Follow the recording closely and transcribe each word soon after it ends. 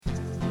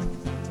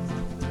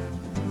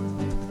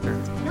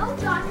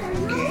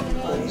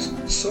Okay,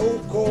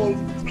 so-called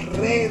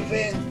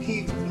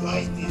preventive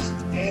blindness.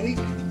 Eric,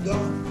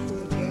 don't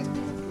forget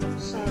to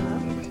say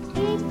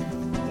preventive.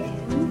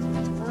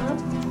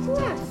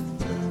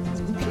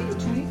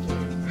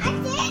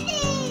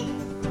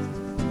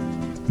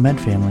 Med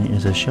Family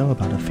is a show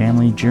about a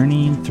family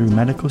journeying through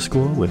medical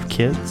school with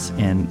kids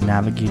and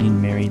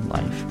navigating married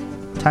life.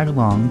 Tag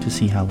along to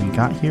see how we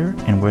got here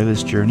and where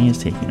this journey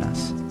is taking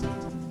us.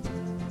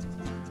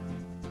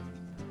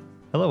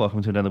 Hello,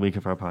 welcome to another week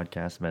of our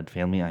podcast, Med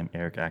Family. I'm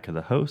Eric Acker,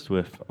 the host,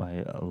 with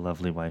my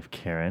lovely wife,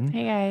 Karen.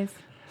 Hey, guys.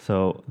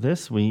 So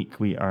this week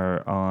we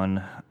are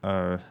on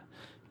our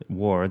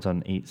wards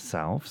on 8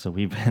 South, so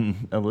we've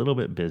been a little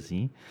bit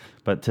busy,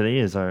 but today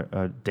is our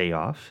day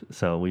off,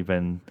 so we've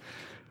been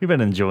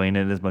enjoying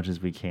it as much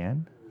as we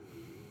can.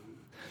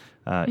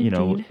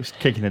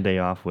 Kicking the day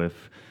off with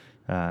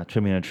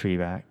trimming a tree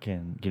back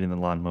and getting the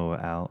lawnmower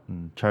out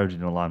and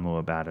charging the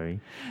lawnmower battery.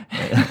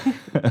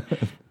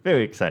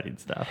 Very exciting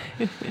stuff.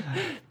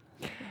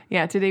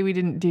 Yeah, today we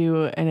didn't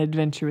do an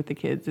adventure with the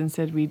kids.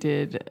 Instead, we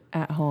did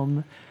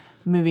at-home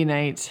movie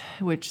night,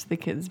 which the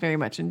kids very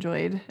much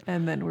enjoyed.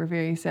 And then we're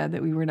very sad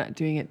that we were not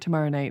doing it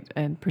tomorrow night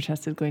and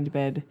protested going to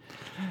bed.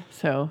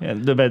 So yeah,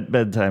 the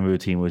bedtime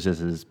routine was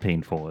just as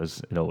painful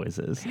as it always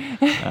is.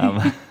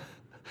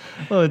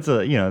 Well, it's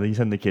you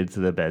send the kids to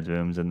their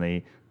bedrooms and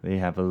they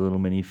have a little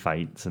mini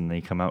fights and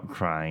they come out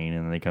crying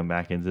and they come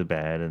back into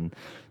bed, and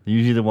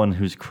usually the one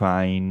who's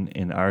crying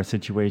in our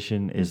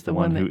situation is the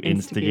one who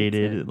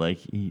instigated it. Like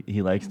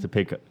he likes to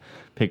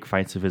pick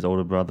fights with his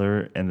older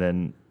brother, and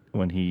then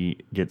when he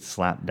gets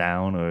slapped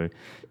down or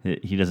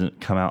he doesn't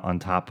come out on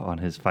top on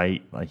his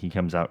fight, like he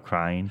comes out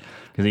crying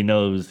because he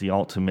knows the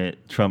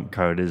ultimate trump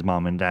card is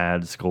mom and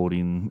dad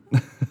scolding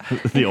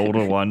the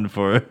older one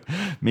for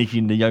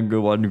making the younger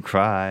one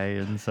cry.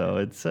 And so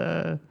it's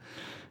a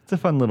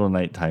fun little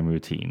nighttime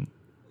routine.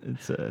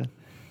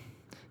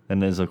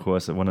 And there's, of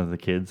course, one of the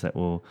kids that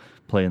will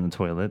play in the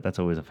toilet. That's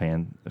always a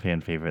fan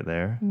favorite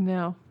there.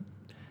 No,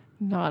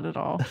 not at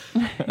all.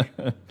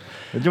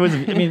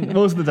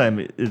 Most of the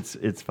time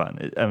it's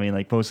fun.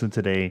 Most of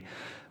today,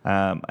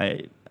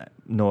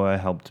 Nora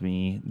helped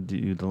me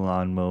do the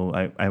lawn mow.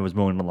 I was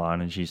mowing the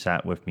lawn and she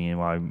sat with me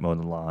while I mowed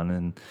the lawn,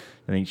 and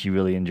I think she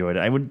really enjoyed it.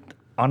 I would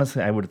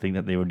think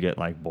that they would get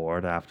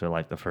bored after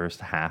the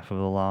first half of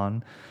the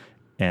lawn.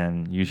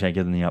 And usually I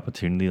give them the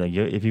opportunity,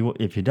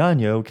 if you're done,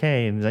 you're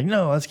okay. And he's like,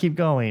 no, let's keep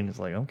going. It's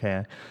like,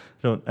 okay,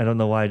 I don't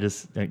know why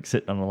just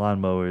sitting on the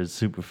lawnmower is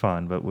super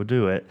fun, but we'll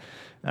do it.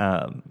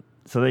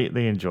 So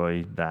they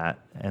enjoy that.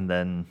 And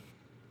then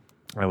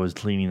I was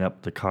cleaning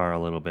up the car a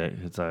little bit.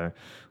 It's our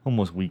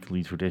almost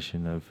weekly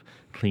tradition of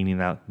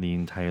cleaning out the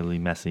entirely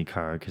messy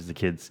car because the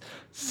kids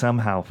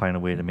somehow find a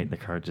way to make the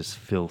car just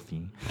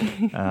filthy.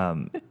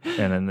 And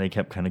then they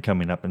kept kind of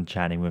coming up and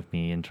chatting with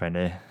me and trying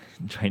to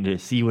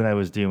see what I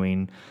was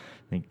doing.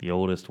 I think the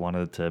oldest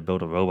wanted to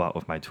build a robot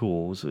with my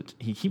tools.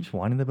 He keeps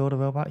wanting to build a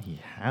robot. He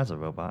has a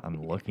robot.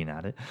 I'm looking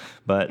at it,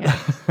 but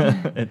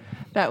yeah.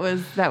 that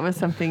was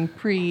something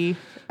pre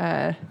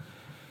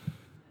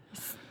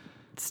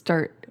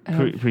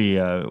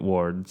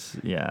wards.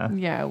 Yeah.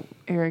 Yeah.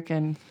 Eric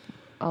and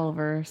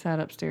Oliver sat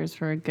upstairs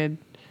for a good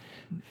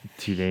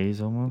 2 days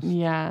almost.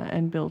 Yeah,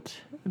 and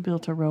built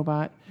a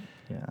robot.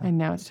 Yeah. And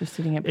now it's just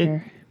sitting up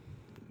here.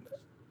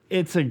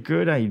 It's a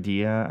good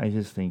idea. I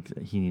just think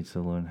that he needs to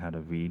learn how to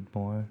read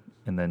more,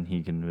 and then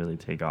he can really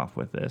take off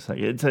with this.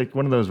 It's like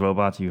one of those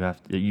robots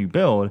you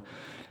build,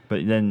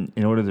 but then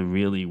in order to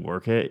really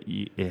work it,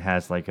 it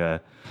has a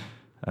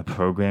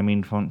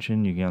programming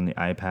function. You get on the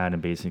iPad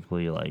and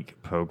basically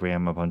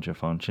program a bunch of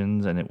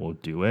functions, and it will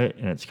do it.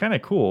 And it's kind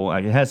of cool.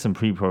 It has some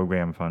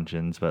pre-programmed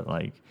functions, but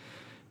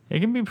it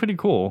can be pretty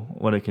cool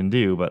what it can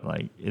do. But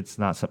it's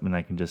not something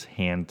I can just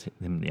hand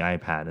him the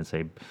iPad and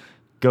say,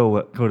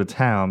 go to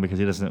town, because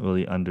he doesn't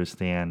really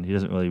understand. He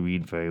doesn't really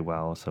read very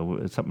well. So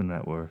it's something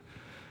that we're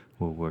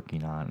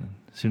working on.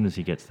 As soon as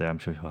he gets there, I'm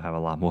sure he'll have a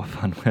lot more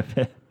fun with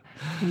it.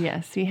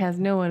 Yes, he has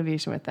no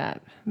motivation with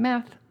that.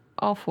 Math,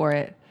 all for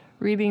it.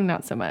 Reading,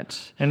 not so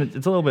much. And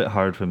it's a little bit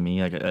hard for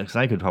me, because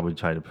I could probably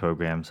try to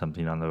program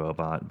something on the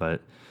robot, but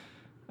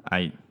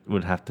I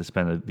would have to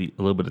spend a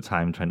little bit of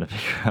time trying to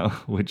figure out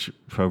which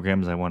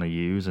programs I want to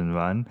use and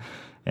run,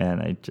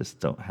 and I just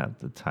don't have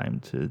the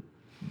time to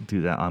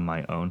do that on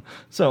my own.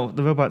 So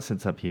the robot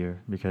sits up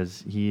here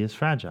because he is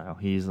fragile.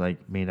 He's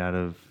made out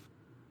of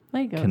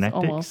Legos, Connectics,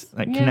 almost.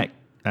 Connect.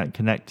 I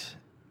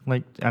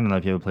don't know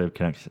if you ever played with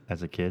Connect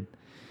as a kid.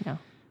 No,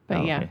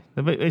 but yeah, okay.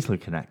 They're basically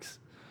Connects.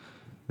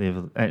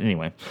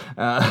 Anyway,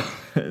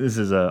 this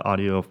is an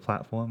audio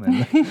platform.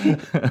 And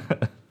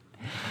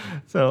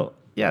so,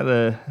 yeah,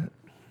 the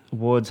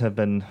awards have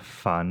been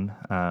fun.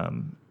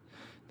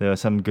 There are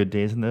some good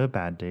days and there are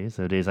bad days.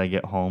 There are days I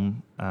get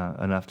home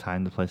enough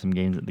time to play some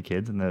games with the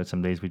kids, and there are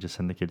some days we just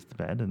send the kids to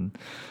bed, and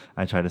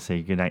I try to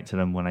say goodnight to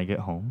them when I get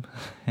home.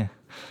 And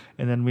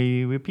then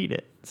we repeat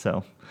it.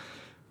 So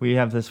we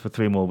have this for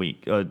 3 more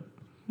weeks.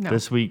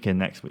 This week and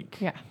next week.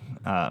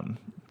 Yeah.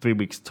 3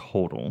 weeks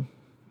total.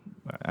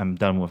 I'm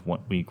done with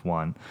week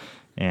 1,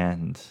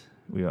 and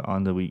We are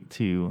on to week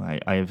 2.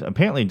 I've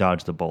apparently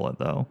dodged a bullet,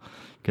 though,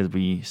 because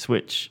we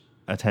switch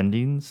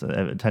attendings.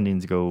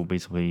 Attendings go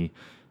basically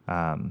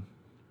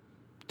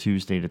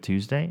Tuesday to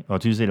Tuesday, or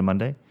Tuesday to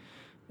Monday.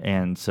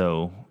 And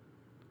so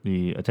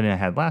the attending I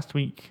had last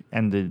week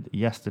ended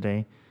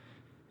yesterday.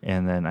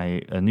 And then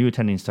a new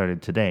attending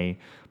started today.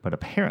 But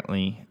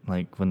apparently,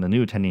 like when the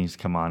new attendings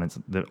come on, it's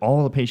that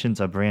all the patients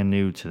are brand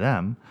new to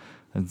them.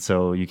 And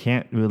so you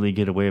can't really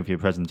get away with your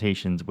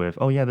presentations with,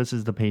 oh yeah, this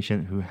is the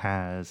patient who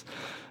has,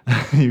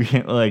 you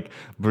can't like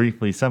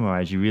briefly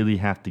summarize. You really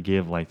have to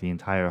give like the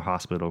entire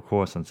hospital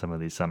course on some of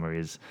these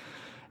summaries.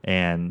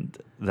 And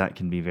that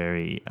can be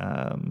very,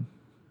 I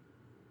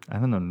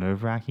don't know,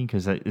 nerve-wracking,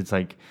 because it's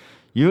like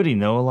you already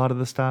know a lot of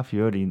the stuff.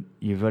 You've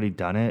already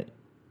done it,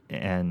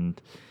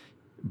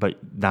 but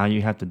now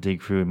you have to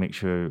dig through and make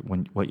sure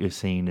what you're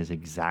saying is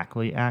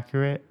exactly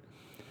accurate.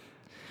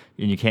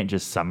 And you can't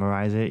just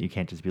summarize it. You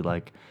can't just be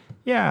like,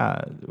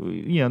 yeah,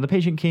 the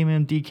patient came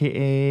in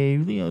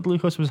DKA,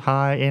 glucose was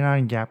high,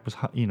 anion gap was,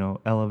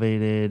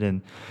 elevated,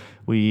 and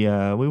we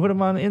put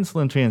them on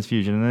insulin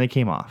transfusion, and then they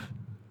came off.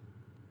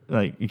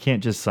 Like, you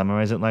can't just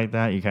summarize it like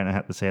that. You kind of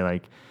have to say,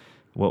 like,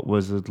 what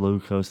was the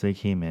glucose they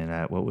came in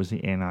at? What was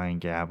the anion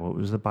gap? What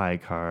was the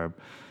bicarb?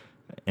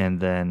 And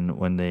then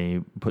when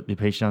they put the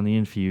patient on the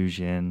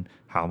infusion,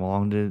 how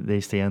long did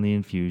they stay on the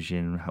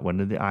infusion? When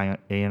did the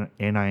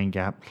anion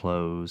gap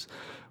close?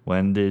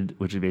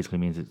 Which basically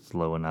means it's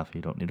low enough you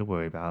don't need to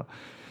worry about.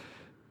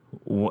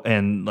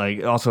 And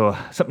like also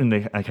something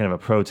that I kind of a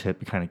pro tip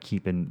to kind of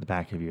keep in the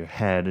back of your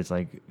head is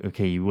like,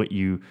 okay, you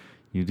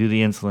do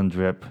the insulin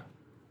drip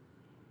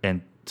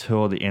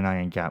until the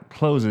anion gap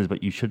closes,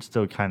 but you should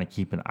still kind of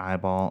keep an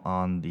eyeball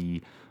on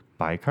the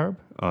bicarb.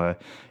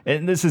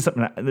 And this is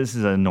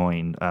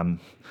annoying.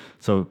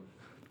 So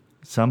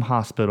some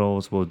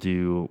hospitals will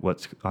do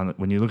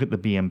when you look at the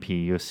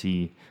BMP, you'll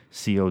see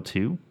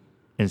CO2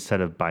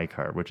 instead of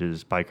bicarb, which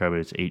is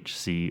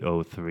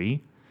HCO3,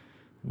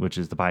 which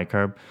is the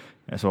bicarb.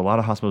 And so a lot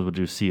of hospitals would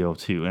do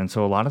CO2. And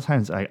so a lot of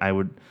times I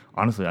would,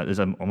 honestly,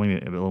 I'm only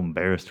a little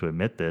embarrassed to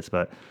admit this,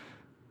 but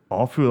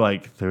all through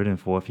like 3rd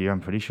and 4th year, I'm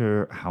pretty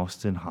sure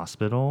Houston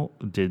Hospital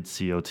did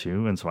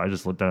CO2. And so I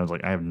just looked at it and was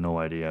like, I have no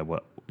idea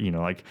what,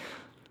 like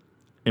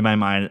in my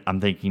mind,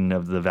 I'm thinking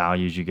of the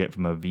values you get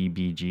from a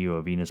VBG or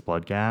a venous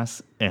blood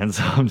gas. And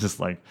so I'm just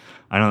like,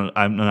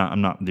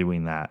 I'm not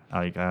doing that.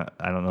 Like, I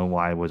don't know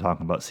why we're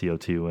talking about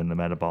CO2 in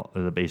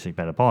the basic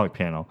metabolic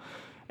panel.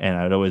 And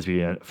I'd always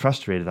be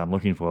frustrated. I'm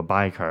looking for a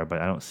bicarb,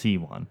 but I don't see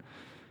one.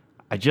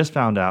 I just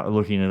found out,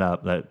 looking it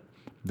up, that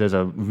there's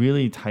a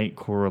really tight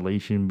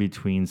correlation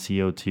between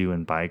CO2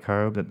 and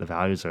bicarb, that the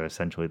values are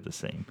essentially the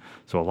same.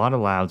 So a lot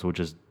of labs will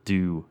just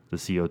do the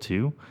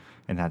CO2,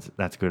 and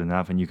that's good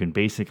enough. And you can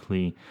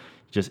basically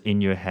just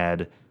in your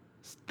head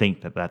think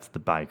that that's the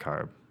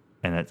bicarb,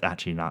 and it's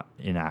actually not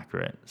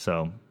inaccurate.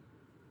 So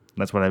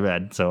that's what I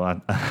read. So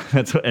and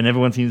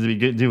everyone seems to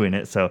be doing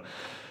it. So,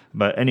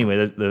 but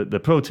anyway, the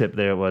pro tip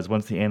there was,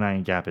 once the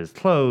anion gap is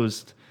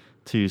closed,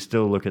 to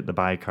still look at the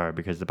bicarb,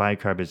 because the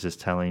bicarb is just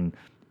telling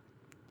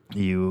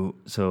you.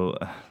 So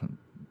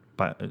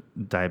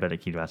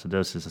diabetic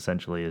ketoacidosis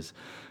essentially is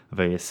a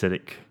very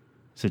acidic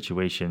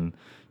situation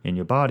in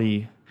your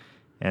body,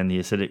 and the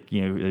acidic,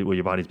 where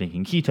your body's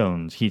making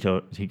ketones,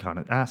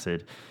 ketonic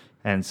acid.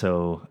 And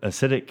so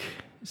acidic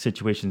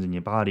situations in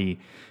your body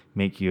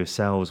make your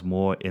cells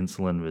more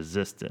insulin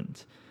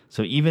resistant.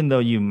 So even though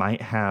you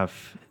might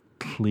have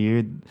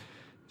cleared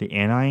the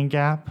anion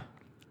gap,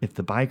 if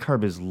the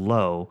bicarb is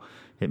low,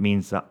 it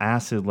means the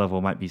acid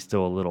level might be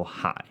still a little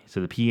high.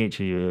 So the pH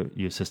of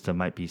your system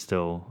might be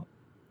still,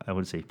 I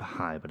would say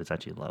high, but it's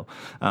actually low.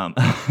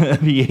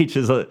 pH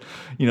is a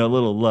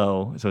little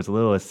low, so it's a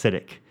little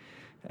acidic.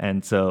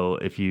 And so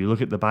if you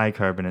look at the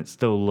bicarb and it's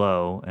still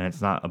low and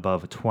it's not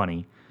above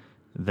 20,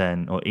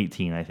 then, or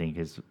 18, I think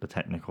is the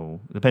technical,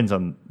 depends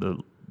on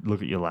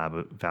look at your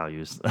lab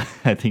values.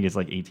 I think it's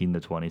like 18 to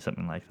 20,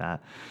 something like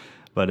that.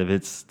 But if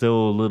it's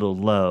still a little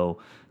low,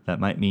 that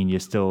might mean you're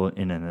still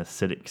in an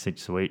acidic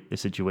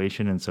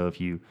situation. And so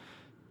if you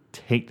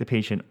take the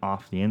patient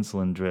off the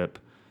insulin drip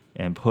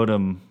and put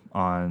them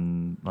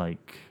on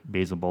like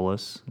basal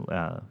bolus,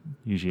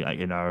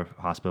 usually in our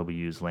hospital we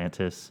use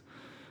Lantus,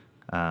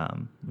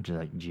 which is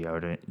like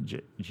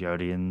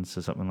Giardians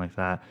or something like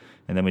that.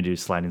 And then we do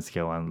sliding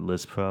scale on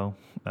Lispro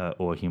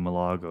or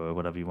Humalog or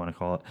whatever you want to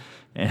call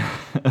it.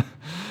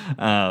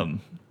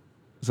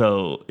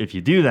 So if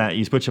you do that,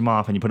 you switch them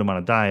off and you put them on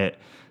a diet,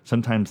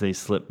 sometimes they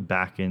slip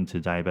back into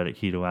diabetic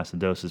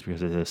ketoacidosis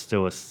because they're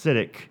still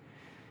acidic.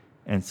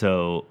 And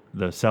so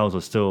the cells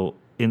are still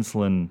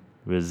insulin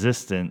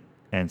resistant.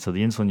 And so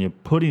the insulin you're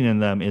putting in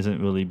them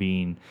isn't really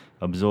being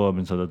absorbed.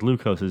 And so the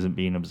glucose isn't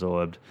being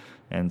absorbed.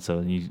 And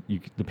so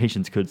the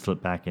patients could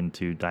slip back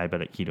into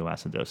diabetic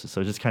ketoacidosis.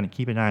 So just kind of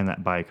keep an eye on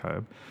that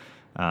bicarb.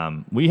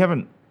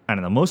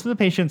 Most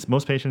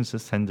patients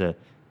just tend to,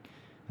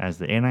 as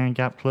the anion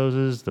gap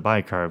closes, the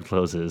bicarb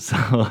closes.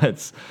 So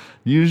it's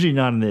usually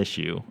not an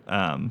issue.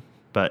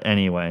 But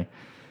anyway,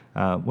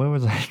 where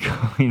was I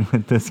going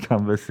with this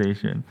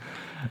conversation?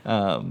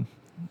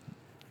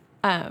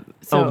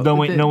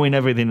 Knowing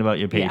everything about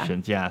your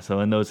patients. Yeah.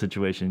 So in those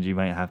situations, you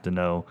might have to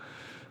know,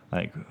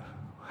 like,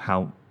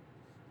 how,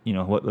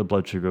 what the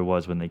blood sugar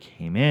was when they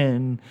came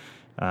in,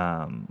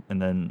 and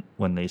then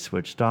when they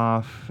switched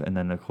off, and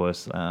then of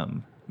course,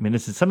 some of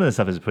this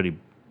stuff is pretty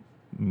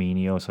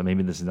menial, so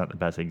maybe this is not the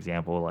best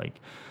example. Like,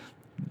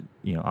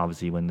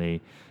 obviously when the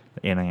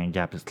anion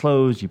gap is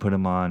closed, you put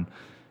them on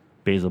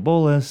basal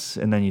bolus,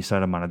 and then you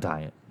start them on a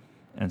diet.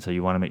 And so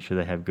you want to make sure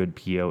they have good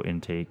PO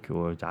intake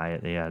or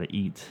diet. They got to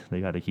eat.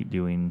 They got to keep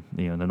doing,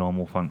 the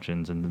normal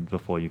functions, and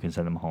before you can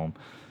send them home.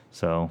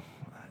 So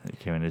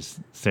Karen is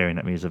staring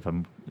at me as if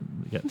I'm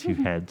got two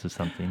heads or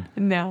something.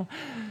 No.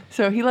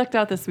 So he lucked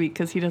out this week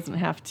because he doesn't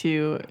have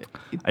to.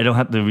 I don't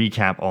have to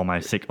recap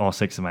all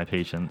 6 of my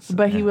patients.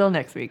 But he will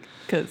next week,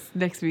 because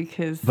next week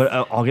his. But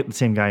I'll get the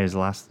same guy as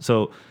last.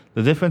 So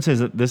the difference is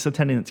that this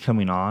attending that's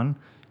coming on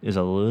is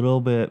a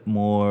little bit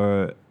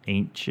more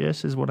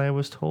anxious, is what I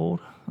was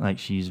told. Like,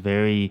 she's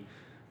very,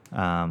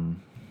 I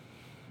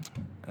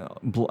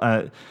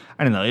don't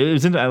know. It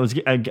was.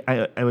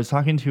 I was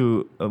talking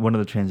to one of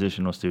the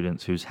transitional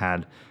students who's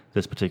had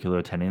this particular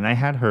attending, and I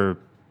had her,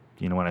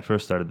 when I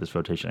first started this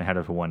rotation, I had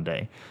her for one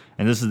day,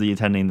 and this is the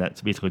attending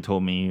that's basically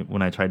told me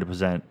when I tried to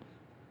present,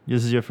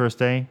 "This is your first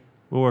day.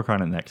 We'll work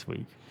on it next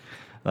week."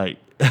 Like,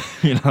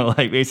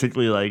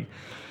 basically, like,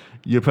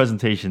 your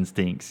presentation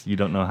stinks. You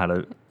don't know how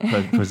to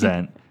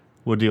present.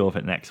 We'll deal with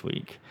it next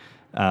week.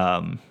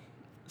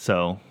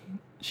 So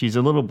she's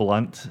a little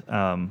blunt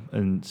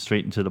and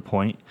straight and to the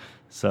point.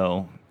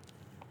 So,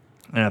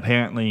 and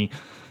apparently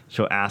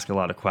she'll ask a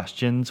lot of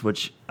questions,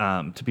 which,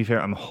 to be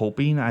fair, I'm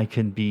hoping I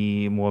can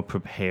be more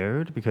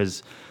prepared,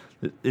 because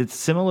it's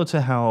similar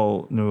to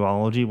how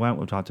neurology went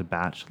with Dr.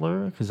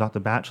 Batchelor, because Dr.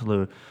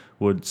 Batchelor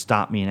would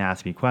stop me and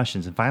ask me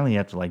questions. And finally,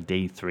 after like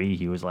day 3,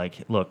 he was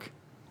like, "Look,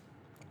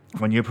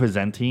 when you're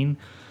presenting,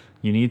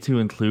 you need to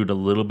include a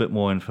little bit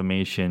more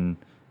information,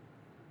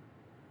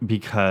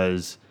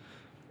 because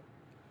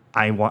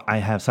I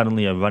have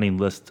suddenly a running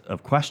list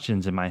of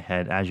questions in my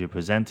head as you're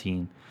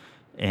presenting,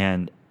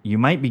 and you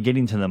might be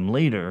getting to them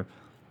later,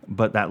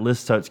 but that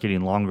list starts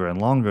getting longer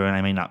and longer, and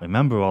I may not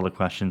remember all the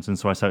questions, and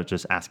so I start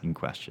just asking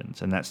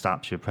questions, and that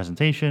stops your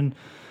presentation.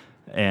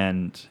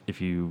 And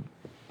if you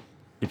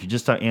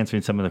just start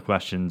answering some of the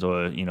questions,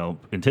 or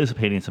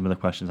anticipating some of the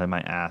questions I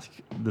might ask,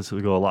 this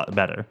would go a lot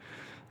better."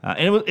 And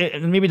it was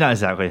maybe not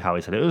exactly how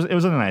he said it. It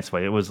was in a nice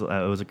way. It was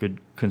a good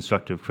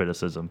constructive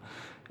criticism.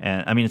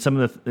 And I mean, some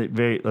of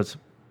the let's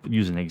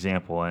use an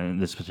example.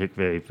 And this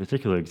very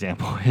particular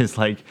example is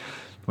like,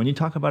 when you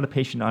talk about a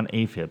patient on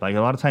AFib, like a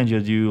lot of times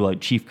you'll do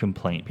like chief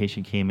complaint.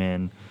 Patient came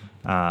in,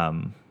 I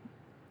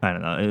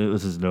don't know, it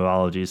was his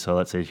neurology. So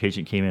let's say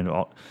patient came in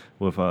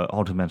with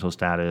altered mental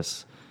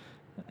status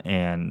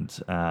and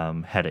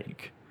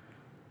headache.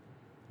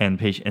 And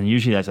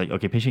usually that's like,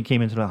 okay, patient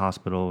came into the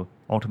hospital,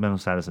 altered mental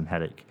status and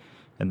headache.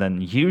 And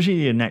then usually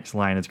your next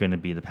line is going to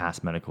be the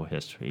past medical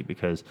history,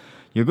 because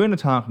you're going to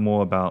talk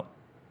more about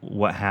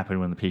what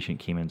happened when the patient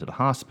came into the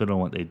hospital,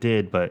 what they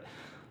did. But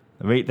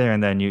right there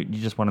and then you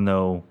just want to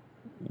know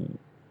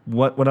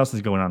what else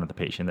is going on with the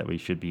patient that we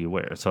should be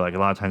aware. So like a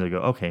lot of times I go,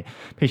 okay,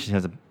 patient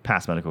has a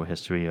past medical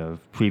history of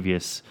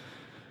previous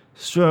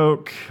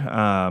stroke,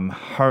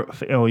 heart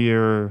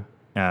failure,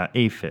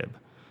 AFib.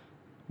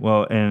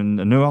 Well, in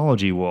the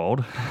neurology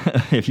world,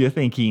 if you're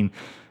thinking,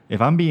 if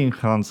I'm being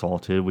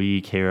consulted,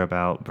 we care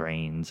about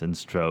brains and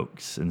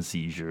strokes and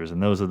seizures,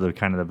 and those are the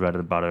kind of the bread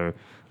and butter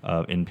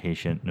of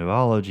inpatient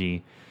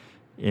neurology.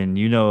 And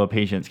a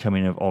patient's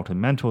coming in with altered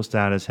mental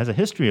status, has a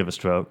history of a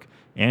stroke,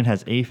 and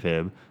has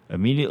AFib.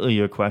 Immediately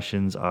your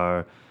questions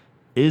are,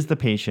 is the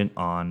patient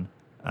on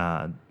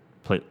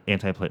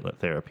antiplatelet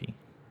therapy?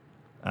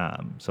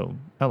 So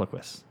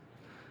Eliquis.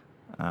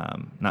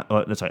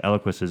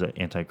 Eliquis is an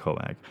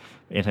anti-coag.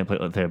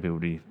 Antiplatelet therapy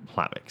would be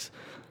Plavix.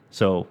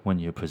 So when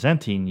you're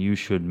presenting, you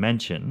should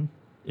mention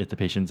if the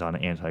patient's on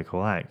an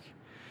anti-coag.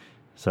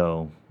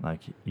 So like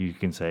you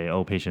can say,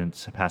 oh,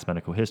 patient's past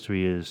medical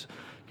history is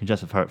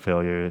congestive heart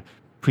failure,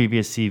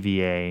 previous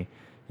CVA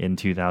in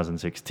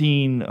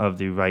 2016 of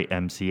the right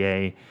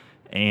MCA,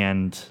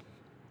 and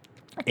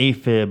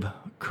AFib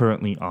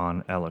currently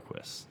on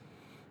Eliquis.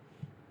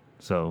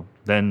 So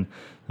then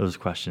those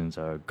questions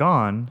are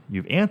gone.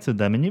 You've answered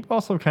them, and you've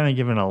also kind of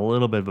given a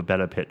little bit of a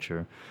better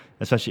picture,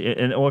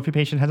 especially, or if your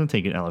patient hasn't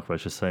taken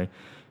Eliquis, just say,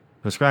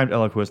 prescribed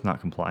Eliquis, not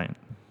compliant.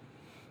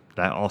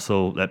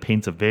 That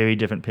paints a very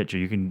different picture.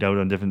 You can go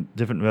down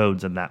different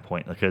roads at that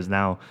point, because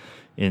now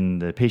in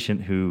the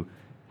patient who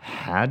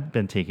had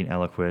been taking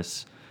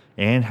Eliquis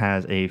and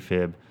has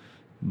AFib,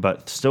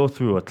 but still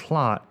threw a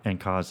clot and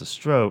caused a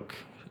stroke,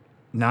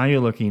 now you're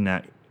looking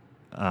at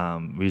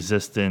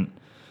resistant,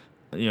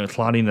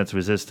 clotting that's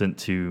resistant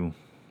to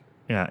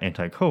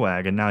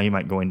anti-coag, and now you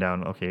might going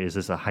down, okay, is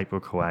this a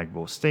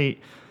hypercoagulable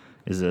state?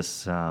 Is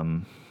this,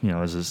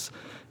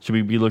 should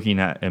we be looking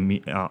at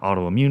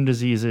autoimmune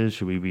diseases?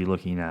 Should we be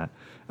looking at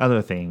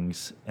other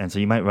things? And so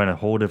you might run a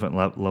whole different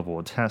level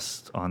of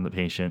tests on the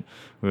patient,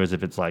 whereas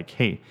if it's like,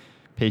 hey,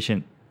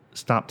 patient,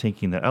 stop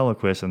taking the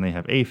Eliquis and they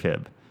have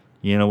AFib,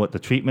 You know what the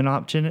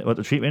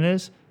treatment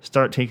is?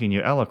 Start taking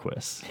your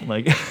Eliquis.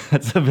 Like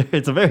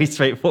it's a very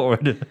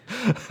straightforward.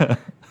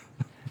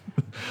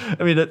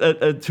 I mean,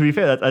 to be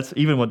fair, that's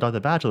even what Dr.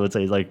 Batchelor would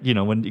say. Is like, you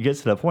know, when it gets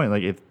to that point,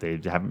 like if they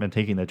haven't been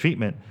taking the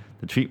treatment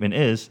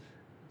is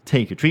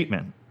take your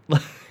treatment.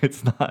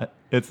 It's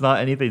not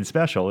anything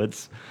special.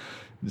 It's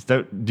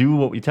do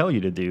what we tell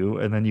you to do,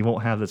 and then you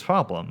won't have this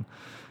problem.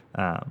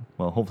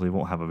 Well, hopefully, we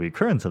won't have a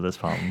recurrence of this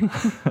problem.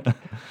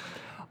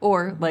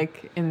 Or,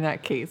 like in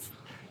that case,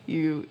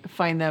 you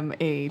find them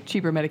a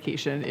cheaper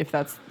medication if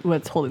that's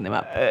what's holding them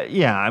up.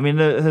 Yeah, I mean,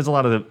 there's a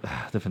lot of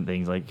different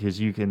things. Like, because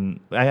you can,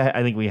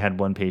 I think we had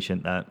one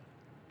patient that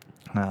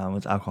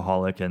was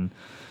alcoholic, and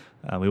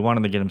we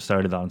wanted to get him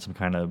started on some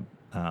kind of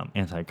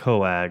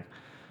anti-coag.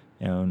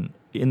 And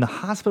in the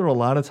hospital, a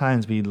lot of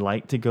times we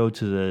like to go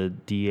to the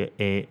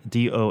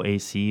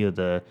DOAC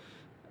or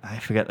I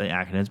forget the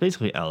acronym. It's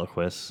basically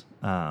Eliquis,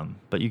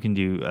 but you can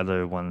do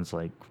other ones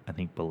like I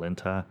think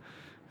Belinta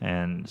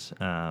and it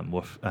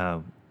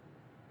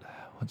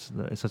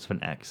starts with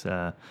an X,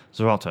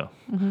 Xarelto.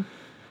 Mm-hmm.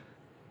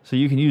 So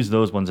you can use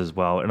those ones as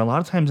well. And a lot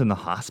of times in the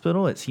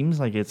hospital, it seems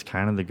like it's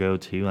kind of the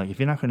go-to. Like if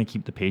you're not going to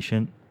keep the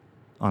patient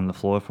on the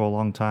floor for a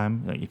long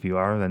time, like if you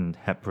are, then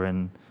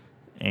heparin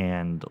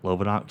and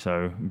Lovenox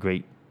are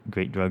great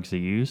drugs to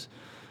use.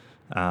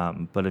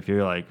 But if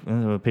you're like,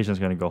 the patient's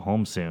going to go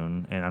home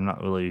soon, and I'm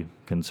not really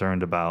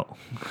concerned about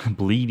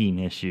bleeding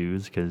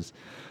issues because,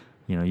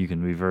 you know, you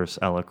can reverse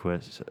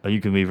Eliquis, or you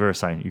can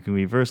reverse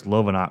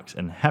Lovenox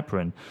and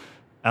heparin.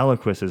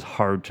 Eliquis is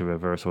hard to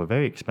reverse or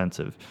very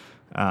expensive.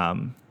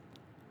 It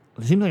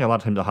seems like a lot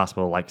of times the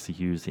hospital likes to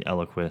use the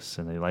Eliquis,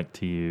 and they like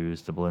to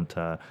use the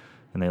Belinta,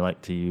 and they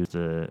like to use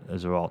the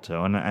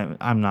Xarelto. And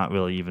I'm not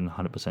really even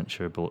 100%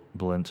 sure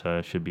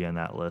Belinta should be on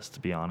that list,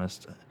 to be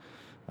honest.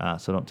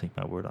 So don't take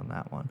my word on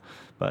that one.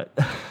 But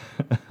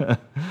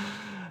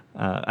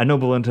I know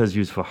Belinta is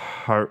used for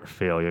heart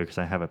failure because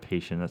I have a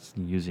patient that's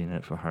using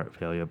it for heart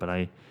failure.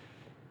 But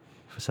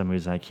for some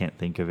reason, I can't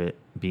think of it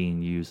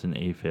being used in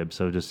AFib.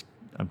 So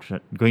I'm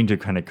going to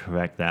kind of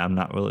correct that. I'm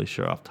not really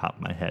sure off the top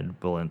of my head,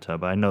 Belinta.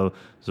 But I know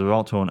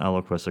Xarelto and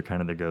Eliquis are kind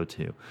of the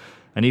go-to.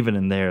 And even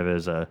in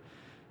there's a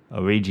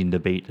raging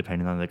debate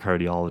depending on the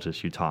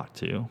cardiologist you talk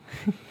to.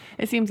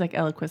 It seems like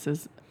Eliquis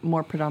is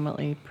more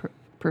predominantly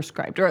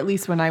prescribed, or at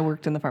least when I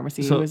worked in the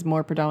pharmacy, it was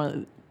more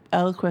predominantly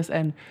Eliquis,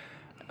 and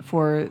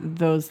for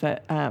those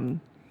that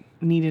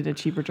needed a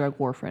cheaper drug,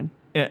 warfarin.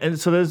 Yeah, and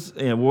so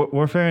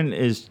warfarin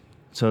is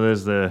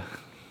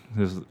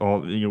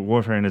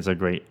warfarin is a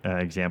great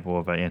example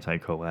of an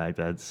anti-coag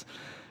that's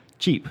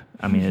cheap.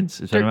 I mean, it's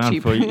been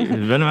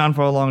around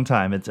for a long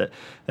time.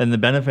 And the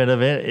benefit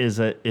of it is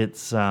that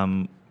it's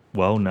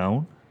well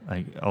known.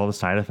 Like all the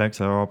side effects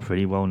are all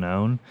pretty well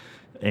known,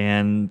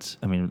 and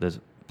I mean,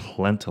 there's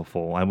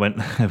plentiful. I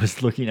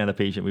was looking at a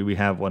patient. We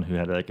have one who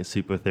had like a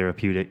super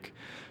therapeutic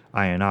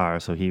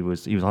INR, so he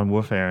was on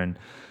warfarin,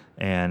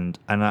 and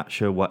I'm not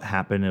sure what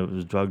happened. It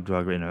was drug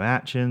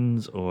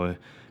interactions, or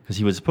because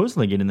he was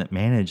supposedly getting it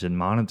managed and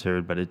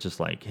monitored, but it just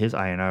like his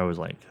INR was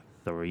like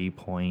 3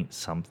 point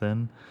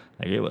something,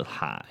 like it was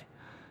high.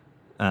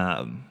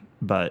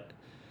 But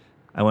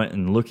I went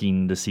and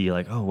looking to see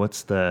like, oh, what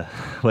is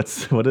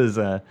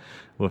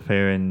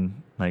warfarin,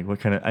 like what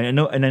kind of, I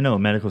know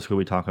in medical school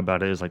we talk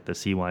about it as like the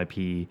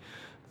CYP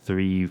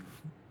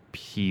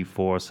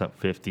 3P4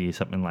 50,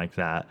 something like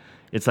that.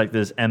 It's like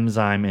this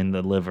enzyme in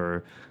the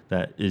liver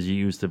that is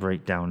used to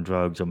break down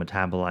drugs or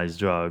metabolize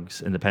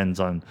drugs, and depends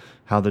on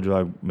how the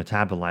drug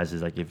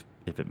metabolizes. Like if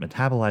it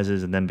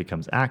metabolizes and then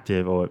becomes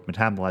active, or it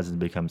metabolizes and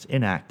becomes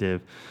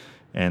inactive.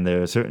 And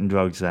there are certain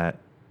drugs that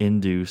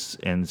induce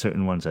and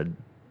certain ones that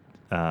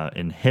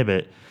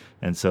inhibit.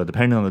 And so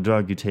depending on the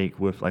drug you take,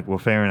 with like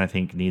warfarin, I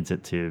think needs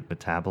it to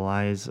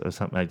metabolize or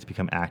something, like to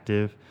become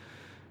active,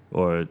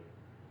 or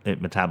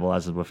it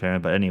metabolizes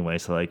warfarin. But anyway,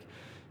 so like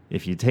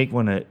if you take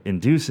one that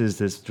induces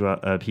this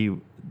drug,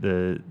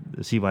 the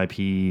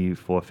CYP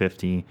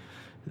 450,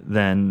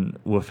 then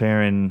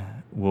warfarin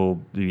will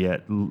be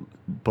at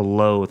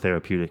below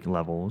therapeutic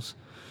levels.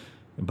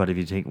 But if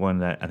you take one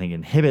that I think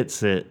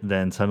inhibits it,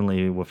 then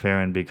suddenly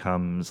warfarin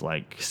becomes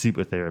like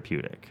super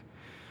therapeutic.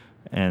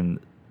 And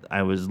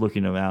I was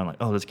looking around like,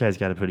 oh, this guy's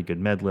got a pretty good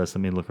med list.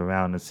 Let me look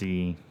around and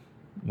see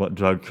what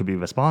drug could be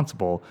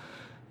responsible.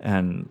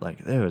 And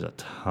like there was a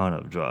ton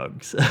of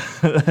drugs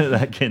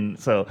that can.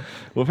 So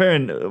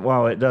warfarin,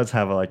 while it does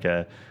have like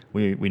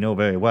we know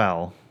very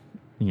well,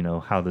 you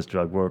know, how this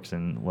drug works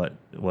and what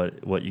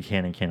you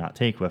can and cannot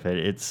take with it.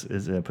 It's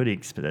a pretty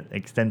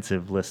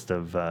extensive list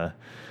of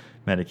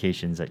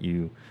medications that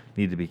you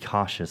need to be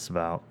cautious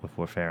about with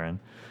warfarin.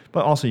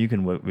 But also you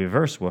can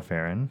reverse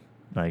warfarin.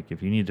 Like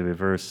if you need to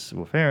reverse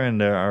warfarin,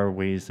 there are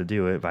ways to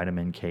do it.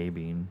 Vitamin K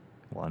being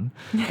one,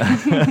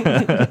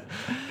 because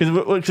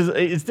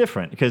it's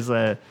different. Because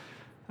and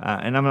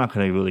I'm not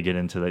going to really get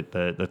into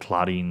the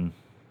clotting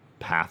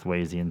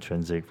pathways, the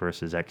intrinsic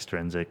versus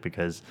extrinsic,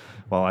 because,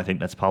 well, I think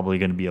that's probably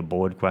going to be a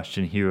board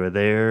question here or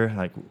there.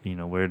 Like,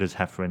 where does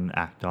heparin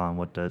act on?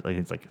 What does, like,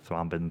 it's like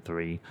thrombin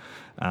 3.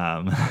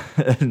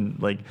 And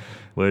like,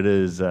 where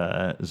does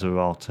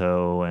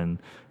Xarelto and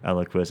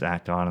Eliquis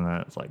act on? And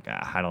then it's like,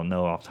 I don't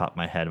know off the top of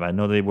my head, but I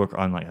know they work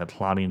on like a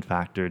clotting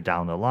factor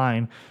down the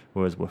line,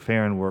 whereas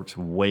warfarin works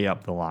way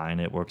up the line.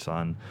 It works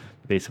on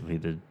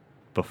basically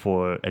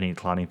before any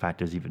clotting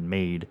factor is even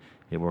made,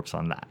 it works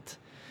on that.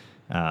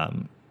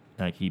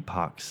 Like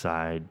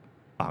epoxide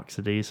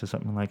oxidase or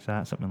something like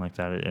that.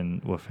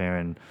 And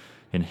warfarin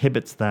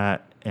inhibits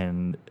that,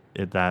 and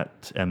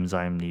that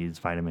enzyme needs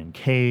vitamin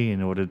K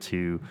in order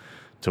to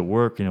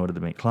work, in order to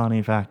make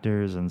clotting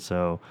factors. And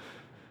so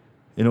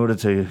in order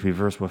to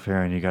reverse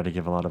warfarin, you got to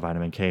give a lot of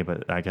vitamin K.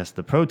 But I guess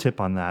the pro tip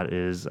on that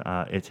is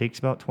it takes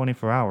about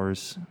 24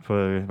 hours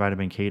for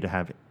vitamin K to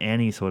have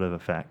any sort of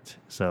effect.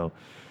 So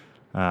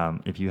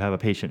if you have a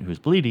patient who's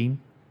bleeding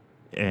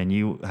and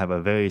you have a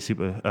very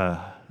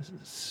super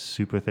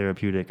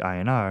therapeutic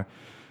INR,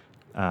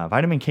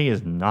 vitamin K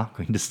is not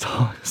going to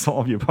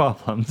solve your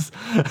problems.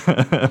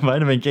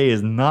 Vitamin K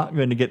is not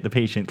going to get the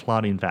patient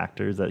clotting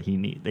factors that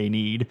they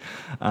need.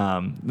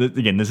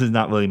 Again, this is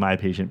not really my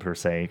patient per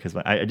se, because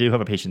I do have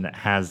a patient that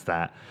has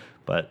that,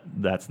 but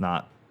that's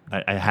not.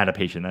 I had a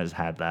patient that has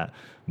had that,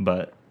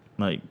 but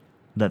like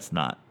that's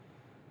not.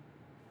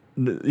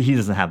 He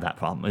doesn't have that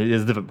problem. It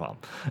is a different problem.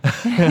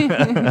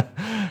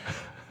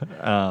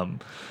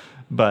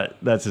 But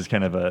that's just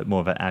kind of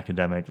more of an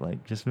academic,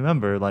 like, just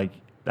remember, like,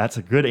 that's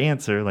a good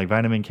answer. Like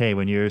vitamin K,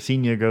 when your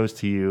senior goes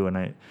to you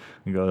and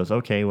goes,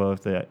 okay, well,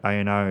 if the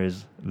INR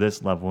is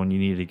this level and you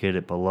need to get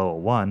it below a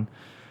 1,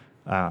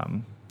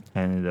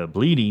 and the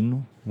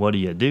bleeding, what do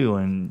you do?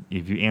 And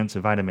if you answer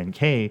vitamin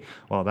K,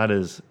 well, that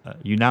is,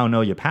 you now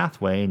know your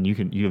pathway, and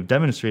you have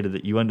demonstrated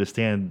that you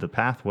understand the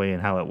pathway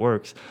and how it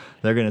works.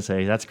 They're going to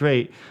say, that's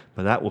great,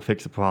 but that will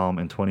fix the problem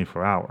in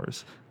 24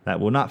 hours. That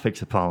will not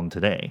fix the problem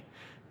today.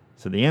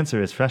 So the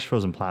answer is fresh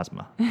frozen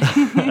plasma.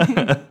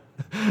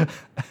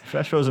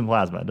 Fresh frozen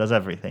plasma does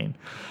everything.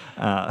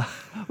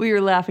 We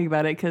were laughing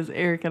about it because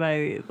Eric and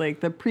I, like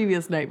the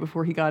previous night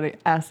before he got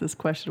asked this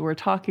question, we're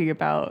talking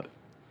about,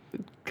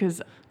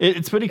 because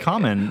it's pretty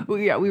common.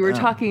 We were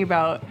talking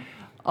about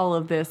all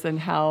of this and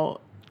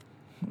how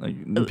like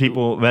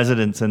the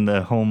residents in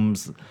the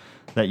homes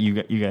that you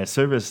guys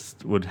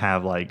serviced would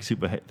have like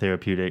super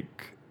therapeutic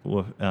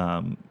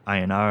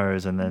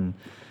INRs, and then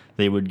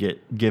they would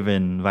get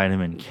given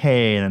vitamin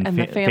K, and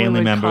then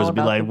family members would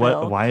be like,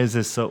 "What? Why is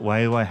this so?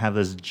 Why do I have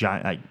this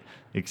giant, like,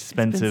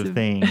 expensive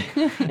thing?"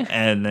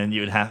 And then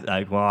you'd have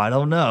like, "Well, I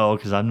don't know,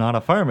 because I'm not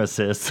a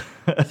pharmacist,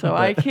 so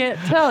I can't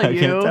tell you. I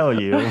can't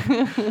tell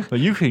you, but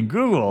you can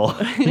Google.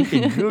 You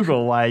can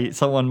Google why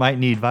someone might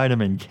need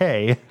vitamin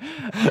K."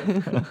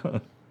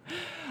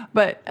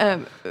 But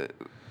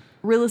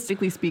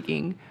realistically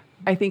speaking,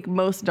 I think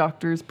most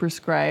doctors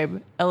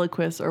prescribe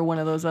Eliquis or one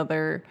of those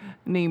other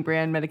name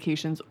brand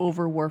medications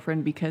over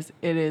warfarin because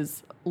it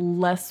is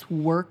less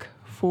work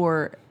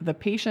for the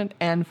patient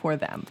and for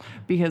them.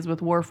 Because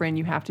with warfarin,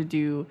 you have to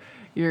do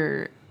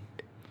your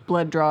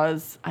blood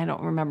draws. I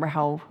don't remember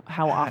how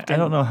often. I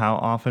don't know how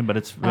often, but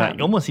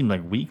it almost seemed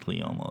like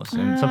weekly almost,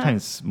 and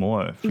sometimes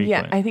more frequent.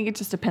 Yeah, I think it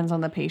just depends on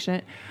the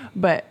patient.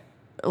 But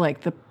like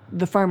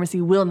the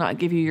pharmacy will not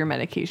give you your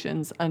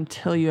medications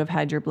until you have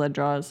had your blood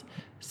draws,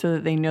 so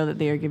that they know that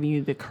they are giving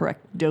you the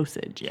correct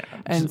dosage. Yeah.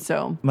 And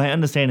so my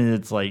understanding is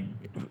it's like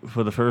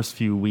for the first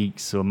few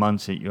weeks or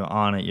months that you're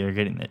on it, you're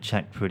getting it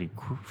checked pretty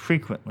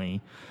frequently,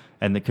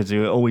 and because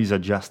you're always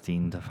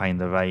adjusting to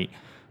find the right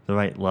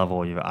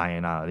level of your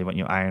INR. They want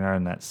your INR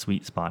in that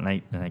sweet spot,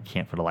 and I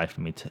can't for the life of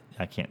me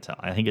I can't tell.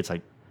 I think it's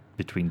like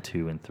between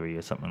 2 and 3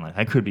 or something like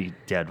that. I could be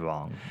dead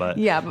wrong, but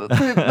yeah. But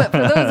for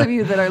those of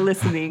you that are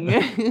listening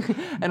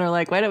and are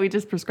like, why don't we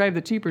just prescribe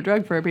the cheaper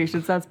drug for our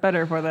patients? That's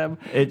better for them.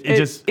 It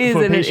just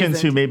for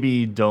patients who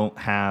maybe don't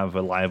have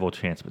reliable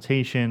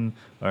transportation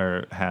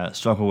or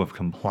struggle with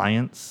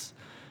compliance.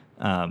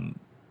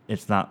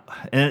 It's not.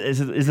 And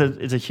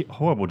it's a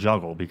horrible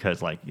juggle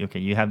because, like, okay,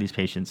 you have these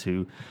patients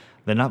who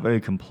they're not very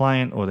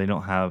compliant, or they're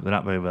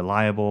not very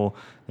reliable.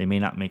 They may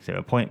not make their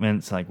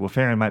appointments. Like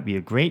warfarin might be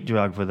a great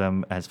drug for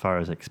them as far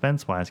as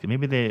expense wise, because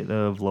maybe they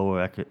have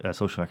lower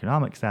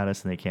socioeconomic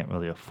status and they can't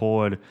really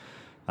afford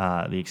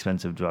the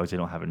expensive drugs. They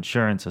don't have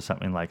insurance or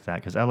something like that.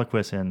 Because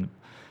Eliquis and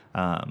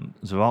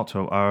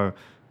Xarelto are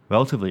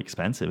relatively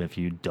expensive if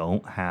you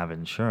don't have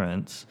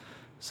insurance.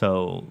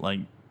 So like,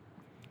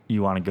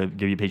 you want to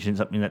give your patient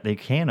something that they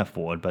can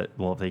afford, but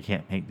well, if they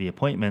can't make the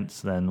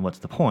appointments, then what's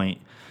the point?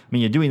 I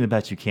mean, you're doing the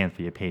best you can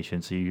for your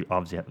patients, so you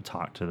obviously have to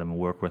talk to them and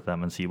work with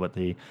them and see what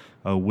they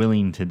are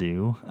willing to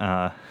do.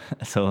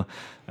 So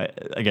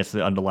I guess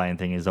the underlying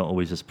thing is don't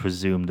always just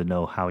presume to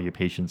know how your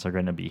patients are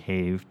going to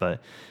behave, but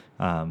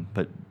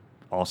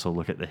also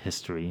look at the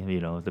history.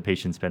 You know, if the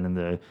patient's been in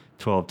there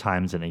 12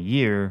 times in a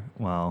year,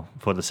 well,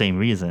 for the same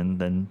reason,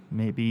 then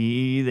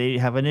maybe they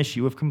have an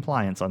issue with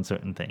compliance on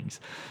certain things.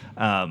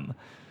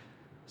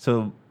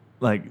 So,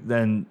 like,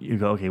 then you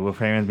go, okay,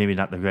 warfarin maybe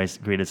not the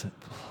greatest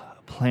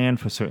plan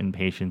for certain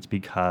patients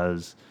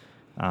because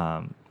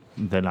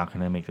they're not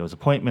going to make those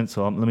appointments.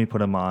 So let me put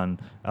them on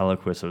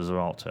Eliquis or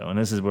Xarelto. And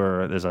this is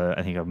where there's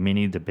I think a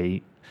mini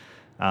debate.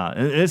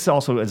 This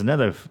also is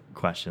another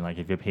question. Like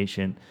if your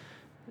patient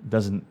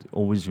doesn't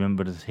always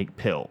remember to take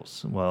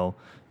pills, well,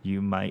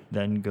 you might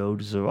then go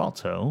to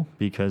Xarelto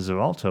because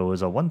Xarelto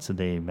is a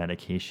once-a-day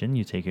medication.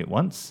 You take it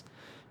once,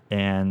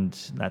 and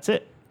that's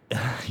it.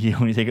 You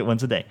only take it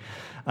once a day.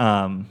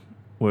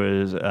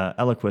 Whereas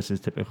Eliquis is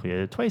typically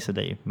a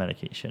twice-a-day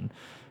medication.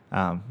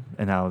 And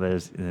now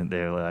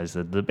there lies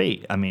the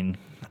debate. I mean,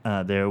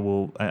 I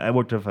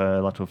worked with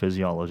an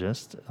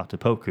electrophysiologist, Dr.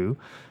 Poku,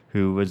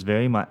 who was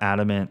very much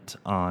adamant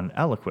on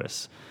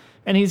Eliquis.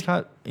 And he's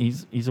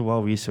a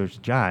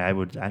well-researched guy.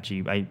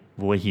 The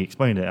way he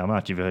explained it, I'm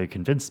actually very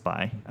convinced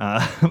by.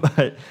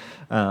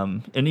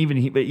 And even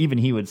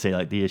he would say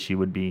like the issue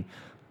would be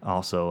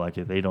also like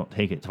if they don't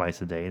take it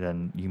twice a day,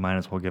 then you might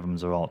as well give them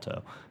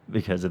Xarelto,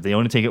 because if they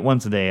only take it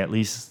once a day, at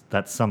least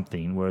that's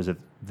something. Whereas if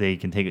they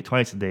can take it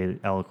twice a day,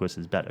 Eliquis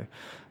is better.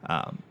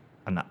 I'm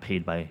not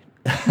paid by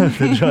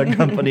the drug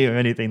company or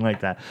anything like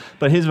that,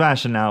 but his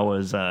rationale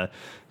was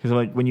because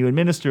like when you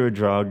administer a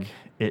drug,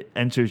 it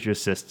enters your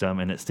system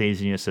and it stays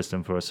in your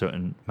system for a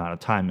certain amount of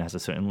time. It has a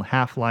certain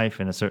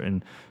half-life and a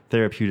certain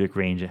therapeutic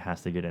range it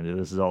has to get into.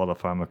 This is all the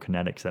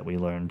pharmacokinetics that we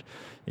learned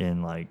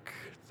in like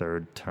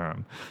third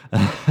term.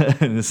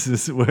 And this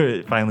is where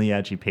it finally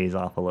actually pays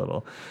off a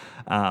little.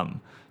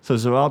 So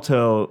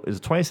Xarelto is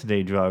a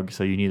twice-a-day drug,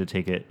 so you need to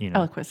take it,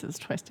 Eliquis is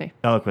twice a day.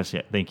 Eliquis,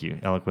 yeah, thank you.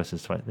 Eliquis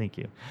is twice, thank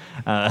you.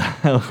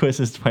 Eliquis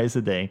is twice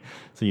a day.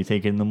 So you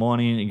take it in the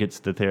morning, it gets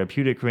the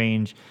therapeutic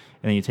range,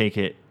 and then you take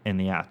it in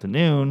the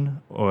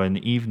afternoon or in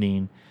the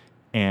evening,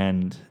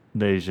 and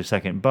there's your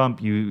second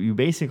bump. You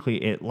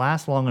basically, it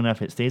lasts long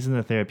enough, it stays in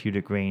the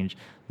therapeutic range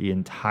the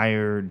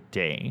entire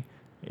day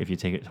if you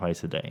take it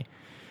twice a day.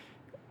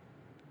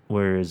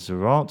 Whereas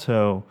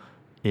Xarelto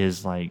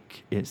is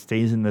like, it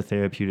stays in the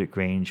therapeutic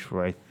range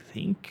for, I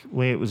think, the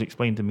way it was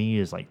explained to me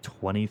is like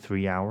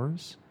 23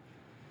 hours.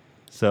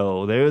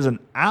 So there is an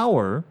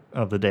hour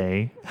of the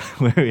day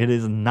where it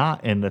is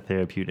not in the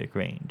therapeutic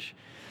range.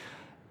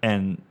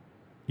 And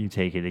you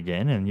take it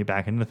again and you're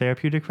back in the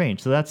therapeutic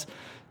range. So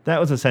that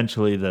was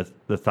essentially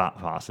the thought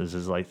process,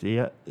 is like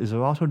the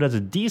Xarelto does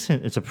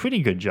it's a pretty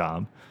good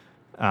job.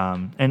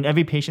 And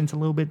every patient's a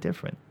little bit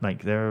different.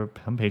 Like there are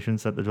some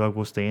patients that the drug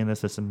will stay in the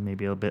system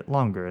maybe a bit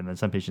longer, and then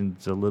some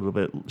patients a little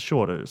bit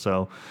shorter.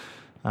 So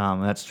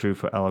that's true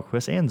for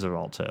Eliquis and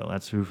Xarelto.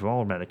 That's true for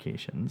all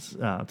medications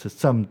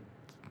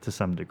to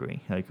some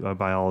degree. Like our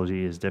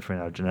biology is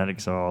different, our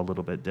genetics are all a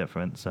little bit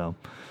different. So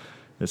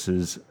this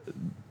is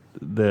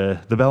the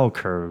bell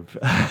curve,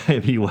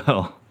 if you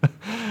will.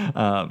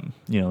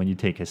 When you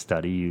take a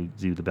study, you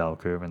do the bell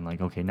curve, and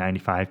like, okay,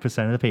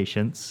 95% of the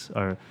patients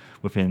are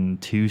within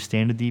 2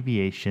 standard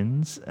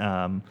deviations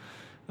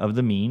of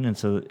the mean, and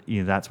so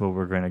that's what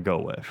we're going to go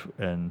with.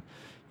 And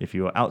if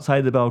you're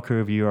outside the bell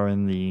curve, you are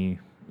in the,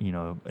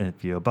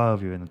 if you're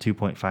above, you're in the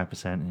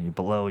 2.5%, and you're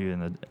below, you're in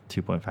the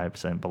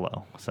 2.5%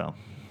 below. So,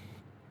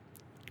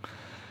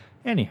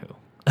 anywho.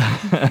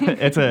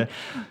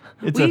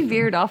 We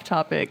veered off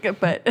topic,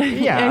 but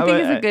yeah,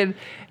 I think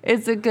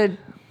it's a good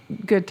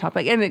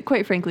topic. And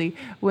quite frankly,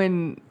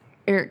 when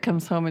Eric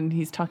comes home and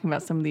he's talking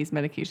about some of these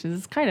medications,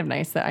 it's kind of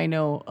nice that I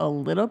know a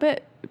little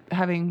bit,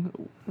 having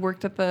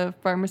worked at the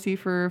pharmacy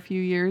for a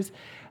few years,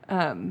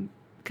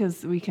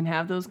 because we can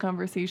have those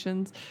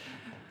conversations.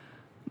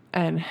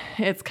 And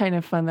it's kind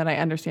of fun that I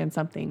understand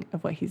something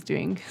of what he's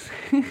doing,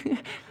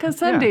 because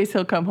some days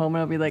he'll come home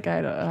and I'll be like,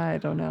 I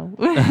don't know,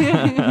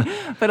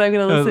 but I'm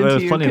going to listen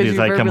to you because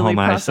you come home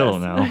and I still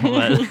don't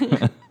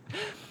know.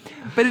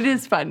 But it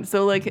is fun.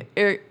 So like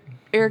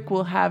Eric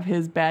will have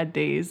his bad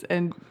days,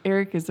 and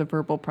Eric is a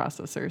verbal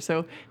processor,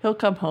 so he'll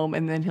come home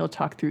and then he'll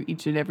talk through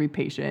each and every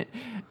patient,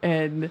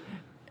 and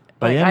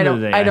by the end of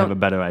the day, I have a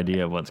better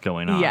idea of what's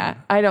going on. Yeah,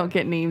 I don't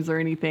get names or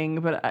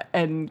anything,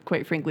 and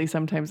quite frankly,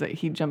 sometimes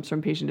he jumps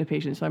from patient to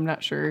patient, so I'm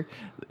not sure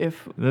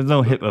if there's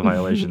no HIPAA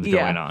violations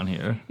going on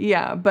here.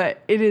 Yeah,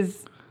 but it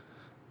is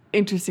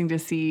interesting to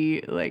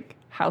see like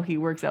how he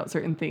works out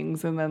certain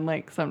things, and then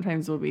like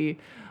sometimes we'll be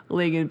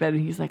laying in bed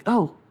and he's like,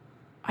 "Oh,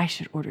 I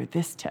should order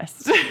this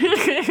test."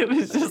 It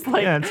was just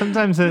like, and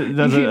sometimes it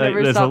doesn't. You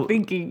never stop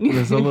thinking.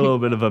 There's a little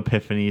bit of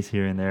epiphanies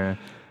here and there.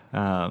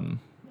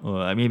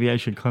 Or maybe I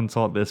should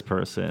consult this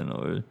person,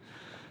 or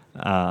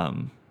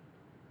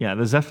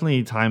there's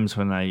definitely times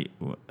when I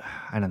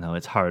don't know,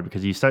 it's hard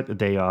because you start the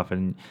day off,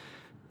 and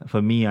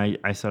for me,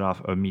 I start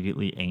off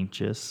immediately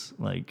anxious.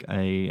 Like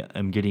I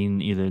am getting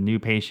either new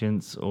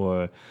patients,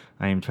 or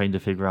I am trying to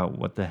figure out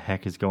what the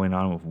heck is going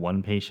on with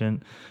one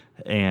patient,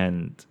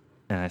 and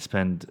I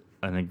spend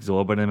an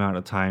exorbitant amount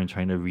of time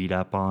trying to read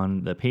up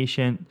on the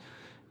patient,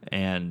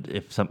 and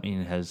if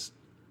something has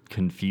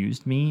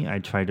confused me, I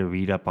try to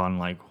read up on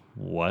like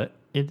what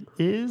it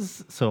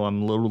is, so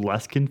I'm a little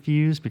less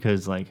confused,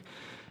 because like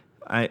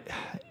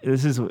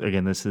this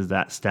is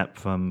that step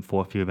from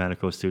 4th year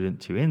medical student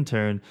to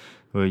intern,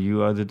 where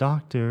you are the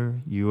doctor.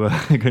 You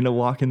are going to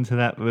walk into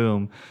that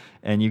room,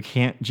 and you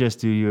can't just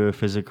do your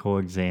physical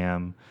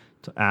exam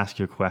to ask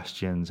your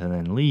questions and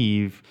then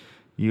leave.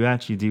 You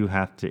actually do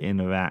have to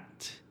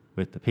interact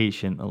with the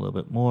patient a little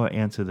bit more,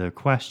 answer their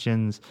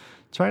questions,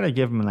 try to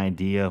give them an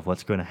idea of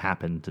what's going to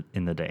happen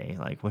in the day.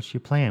 Like, what's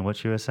your plan?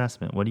 What's your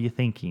assessment? What are you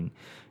thinking?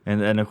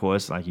 And then, of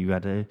course, like, you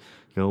got to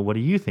go, what are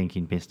you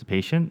thinking, Mr.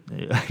 Patient?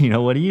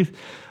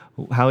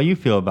 How you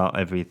feel about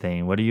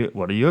everything? What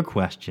are your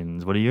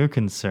questions? What are your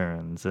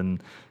concerns?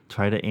 And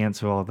try to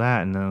answer all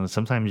that. And then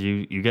sometimes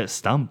you get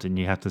stumped, and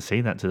you have to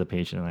say that to the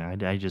patient.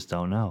 Like, I just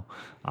don't know.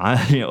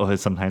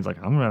 Sometimes, like,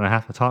 I'm going to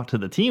have to talk to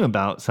the team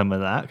about some of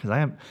that, because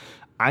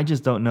I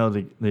just don't know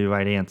the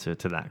right answer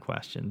to that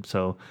question.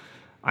 So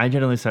I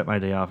generally start my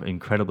day off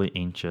incredibly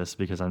anxious,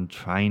 because I'm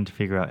trying to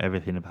figure out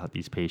everything about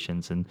these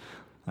patients, and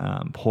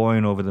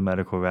poring over the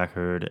medical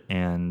record,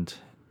 and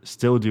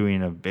still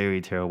doing a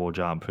very terrible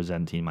job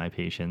presenting my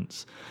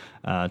patients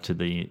to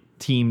the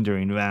team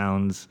during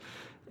rounds.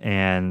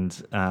 And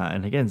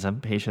again, some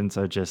patients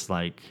are just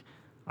like,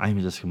 I'm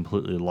just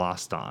completely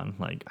lost on.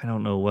 Like, I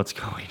don't know what's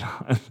going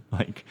on.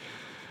 like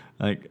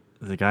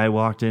the guy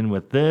walked in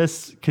with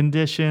this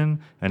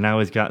condition, and now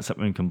he's got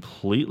something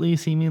completely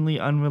seemingly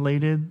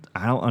unrelated.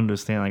 I don't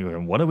understand.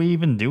 Like, what are we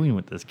even doing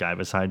with this guy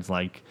besides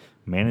like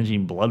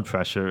managing blood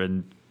pressure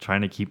and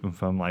trying to keep him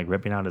from like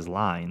ripping out his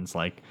lines?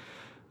 Like,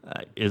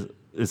 is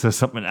there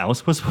something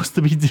else we're supposed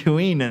to be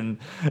doing? And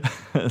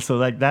so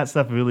like that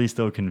stuff really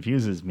still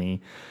confuses me.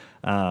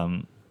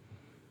 And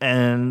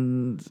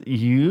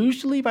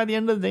usually by the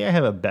end of the day, I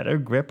have a better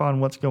grip on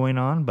what's going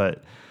on,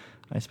 but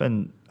I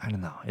don't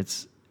know,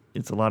 it's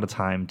a lot of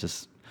time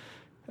just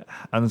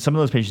on some of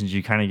those patients.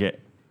 You kind of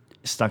get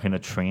stuck in a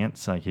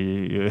trance. Like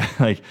you're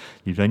like,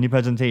 you've done your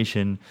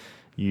presentation,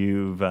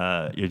 you're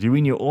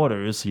doing your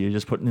orders, so you're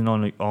just putting in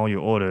on all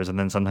your orders, and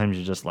then sometimes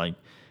you're just like,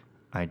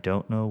 I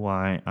don't know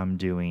why I'm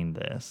doing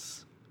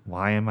this.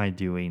 Why am I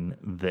doing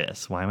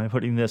this? Why am I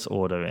putting this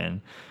order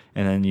in?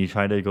 And then you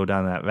try to go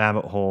down that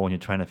rabbit hole, and you're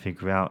trying to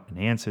figure out an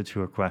answer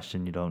to a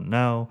question you don't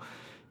know.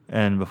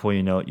 And before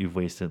you know it, you've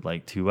wasted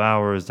like 2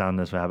 hours down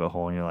this rabbit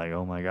hole, and you're like,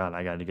 oh my God,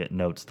 I got to get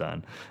notes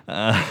done.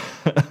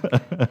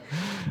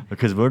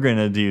 Because we're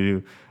going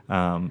to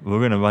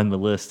run the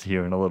list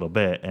here in a little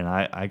bit, and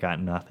I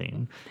got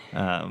nothing.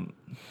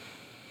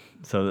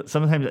 So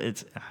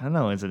sometimes I don't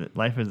know,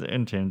 life as an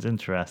intern is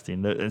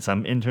interesting.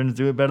 Some interns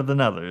do it better than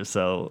others,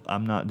 so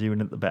I'm not doing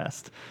it the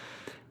best.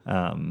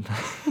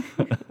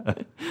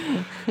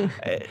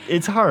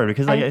 It's hard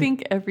because I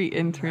think every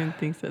intern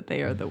thinks that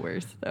they are the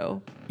worst,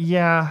 though.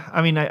 Yeah,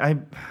 I mean, I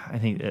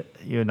think that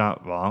you're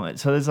not wrong.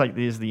 So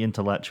there's the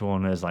intellectual,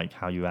 and there's like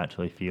how you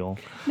actually feel.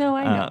 No,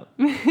 I know.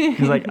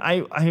 Because like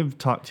I have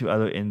talked to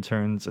other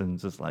interns, and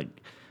just like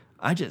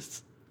I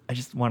just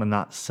want to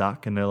not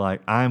suck, and they're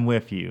like, I'm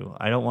with you.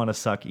 I don't want to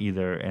suck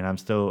either, and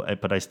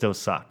but I still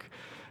suck.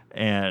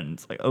 And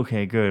it's like,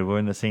 okay, good, we're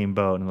in the same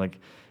boat. And like,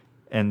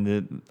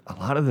 a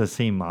lot of the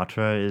same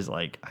mantra is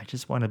like, I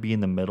just want to be in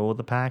the middle of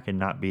the pack and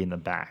not be in the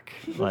back.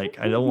 Like,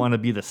 I don't want to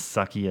be the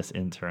suckiest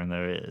intern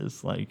there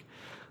is. Like,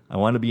 I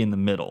want to be in the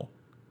middle.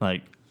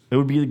 Like, it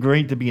would be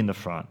great to be in the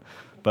front,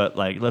 but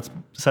like, let's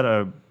set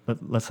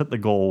the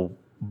goal,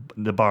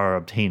 the bar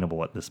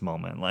obtainable at this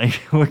moment.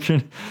 Like,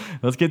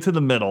 let's get to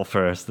the middle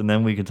first, and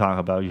then we can talk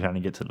about you trying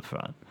to get to the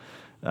front.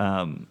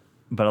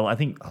 But I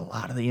think a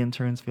lot of the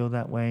interns feel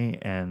that way,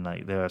 and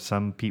like there are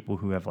some people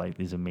who have like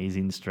these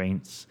amazing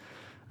strengths.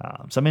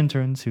 Some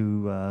interns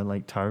who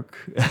like Tark,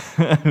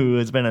 who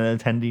has been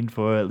attending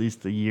for at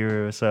least a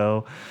year or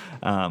so,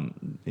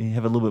 they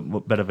have a little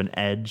bit better of an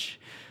edge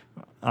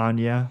on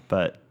you,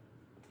 but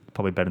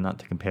probably better not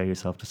to compare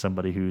yourself to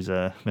somebody who's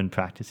been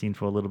practicing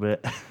for a little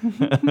bit.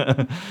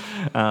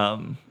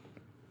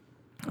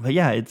 But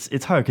yeah,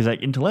 it's hard because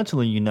like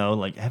intellectually,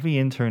 like every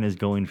intern is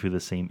going through the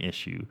same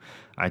issue.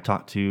 I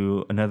talked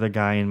to another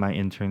guy in my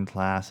intern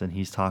class, and he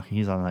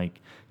was on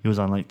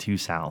like 2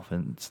 South,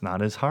 and it's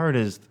not as hard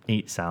as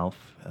 8 South.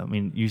 I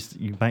mean,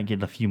 you might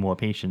get a few more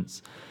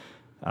patients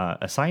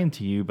assigned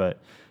to you, but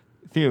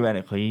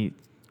theoretically,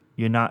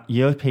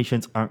 your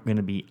patients aren't going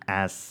to be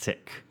as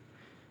sick,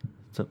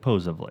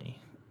 supposedly,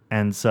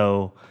 and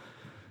so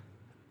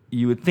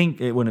you would think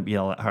it wouldn't be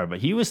all that hard, but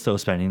he was still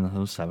spending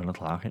those 7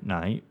 o'clock at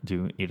night,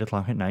 8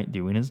 o'clock at night,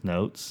 doing his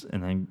notes,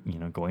 and then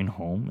going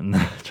home and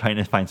trying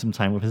to find some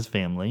time with his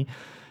family,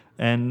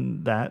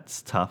 and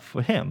that's tough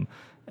for him.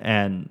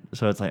 And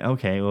so it's like,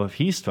 okay, well, if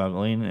he's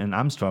struggling and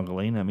I'm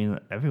struggling, I mean,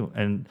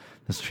 and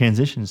this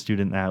transition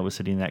student that I was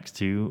sitting next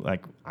to,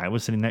 like I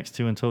was sitting next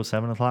to until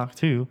 7 o'clock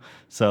too.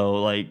 So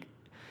like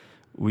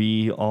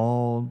we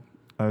all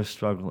are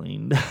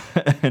struggling,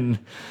 and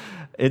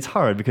it's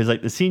hard because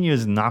like the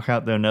seniors knock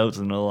out their notes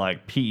and they're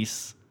like,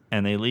 peace,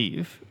 and they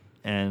leave.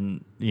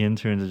 And the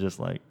interns are just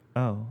like,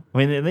 oh, I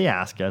mean, they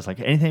ask us like,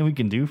 anything we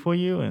can do for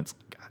you? And it's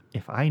like,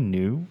 if I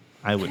knew,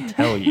 I would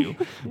tell you,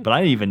 but I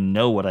don't even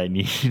know what I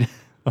need.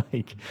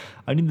 Like,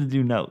 I need to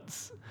do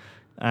notes.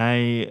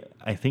 I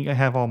think I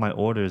have all my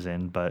orders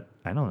in, but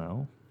I don't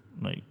know.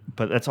 Like,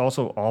 but that's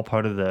also all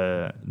part of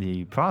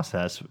the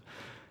process,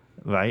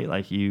 right?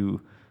 Like you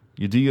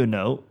do your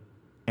note,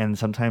 and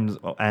sometimes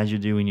as you're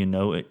doing your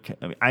note,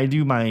 I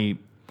do my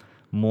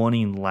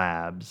morning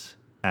labs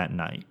at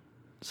night.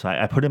 So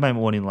I put in my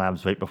morning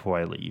labs right before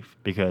I leave,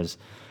 because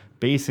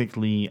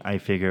basically I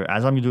figure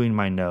as I'm doing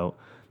my note,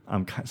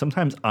 I'm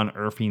sometimes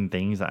unearthing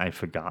things that I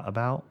forgot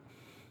about.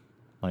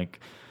 Like,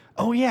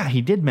 oh yeah,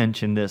 he did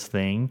mention this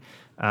thing.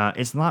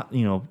 It's not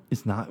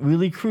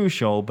really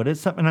crucial, but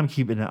it's something I'm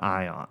keeping an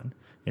eye on.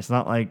 It's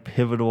not like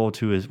pivotal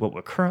to what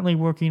we're currently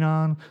working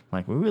on.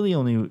 Like, we're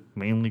really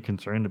mainly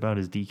concerned about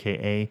his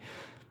DKA,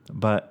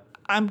 but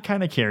I'm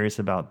kind of curious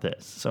about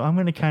this. So I'm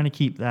going to kind of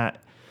keep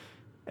that.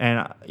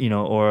 And,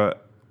 or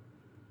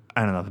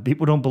I don't know,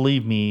 people don't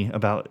believe me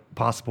about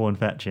possible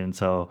infection.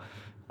 So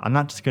I'm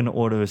not just going to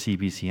order a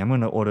CBC. I'm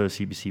going to order a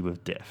CBC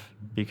with diff,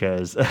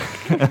 because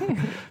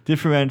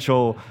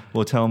differential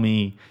will tell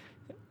me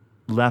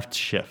left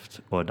shift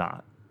or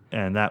not.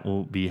 And that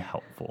will be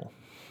helpful.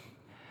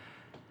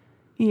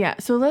 Yeah,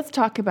 so let's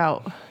talk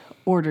about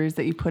orders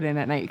that you put in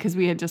at night, because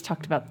we had just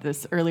talked about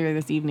this earlier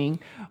this evening,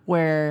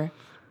 where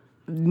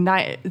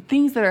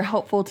things that are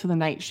helpful to the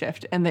night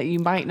shift and that you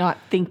might not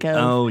think of.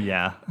 Oh,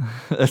 yeah.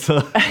 So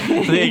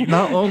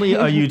not only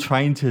are you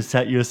trying to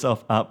set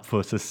yourself up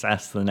for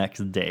success the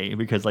next day,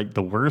 because like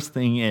the worst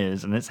thing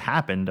is, and it's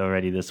happened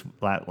already this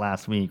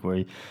last week,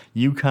 where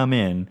you come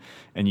in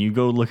and you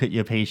go look at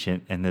your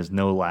patient and there's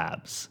no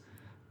labs.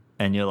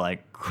 And you're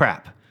like,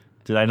 crap.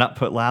 Did I not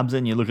put labs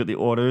in? You look at the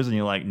orders and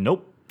you're like,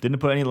 nope, didn't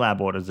put any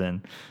lab orders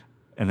in.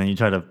 And then you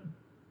try to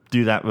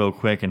do that real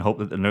quick and hope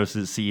that the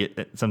nurses see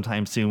it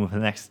sometime soon within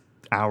the next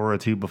hour or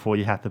two before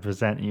you have to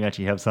present, and you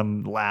actually have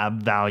some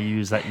lab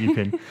values that you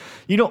can.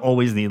 You don't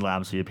always need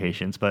labs for your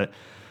patients, but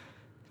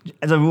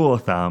as a rule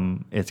of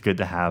thumb, it's good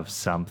to have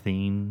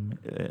something.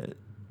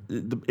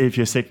 If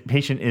your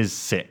patient is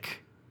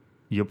sick,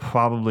 you'll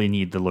probably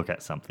need to look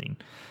at something.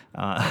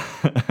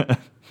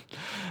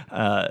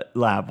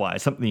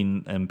 Lab-wise,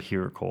 something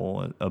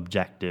empirical,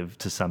 objective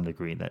to some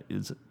degree that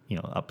is,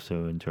 up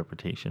to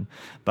interpretation.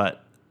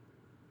 But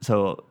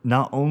so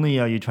not only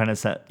are you trying to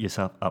set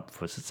yourself up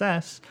for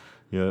success,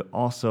 you're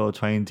also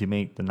trying to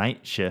make the night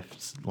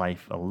shift's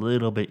life a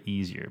little bit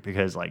easier,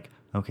 because like,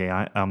 okay,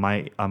 on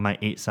my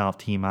 8 South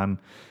team, I'm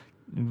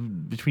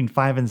between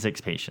 5 and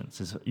 6 patients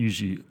is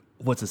usually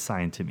what's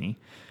assigned to me.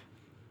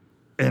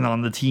 And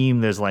on the team,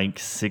 there's like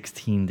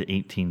 16 to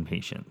 18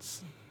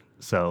 patients.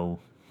 So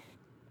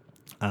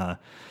the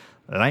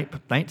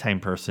nighttime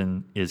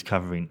person is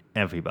covering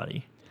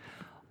everybody.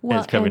 Well,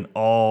 it's covering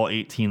all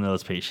 18 of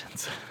those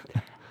patients.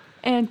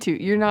 And two,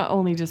 you're not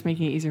only just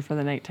making it easier for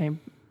the nighttime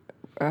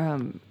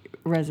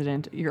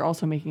resident, you're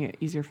also making it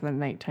easier for the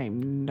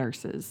nighttime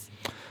nurses.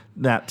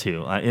 That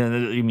too. I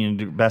mean,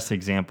 the best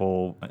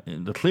example,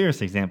 the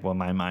clearest example in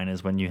my mind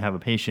is when you have a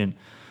patient,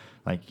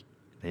 like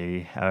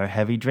they are a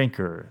heavy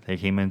drinker. They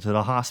came into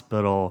the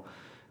hospital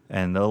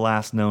and the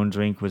last known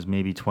drink was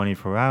maybe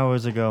 24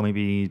 hours ago,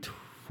 maybe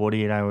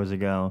 48 hours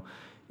ago.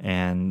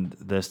 And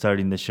they're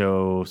starting to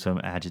show some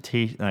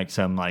agitation, like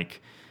some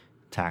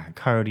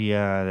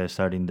tachycardia. They're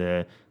starting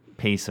to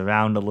pace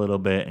around a little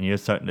bit, and you're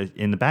starting to,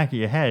 in the back of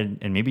your head,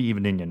 and maybe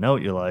even in your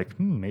note, you're like,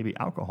 maybe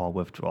alcohol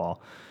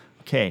withdrawal.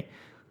 Okay,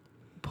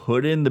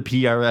 put in the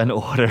PRN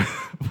order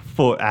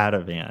for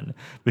Ativan,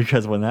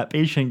 because when that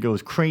patient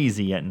goes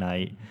crazy at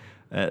night,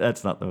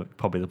 that's not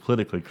probably the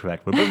politically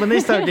correct word, but when they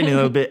start getting a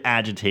little bit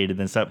agitated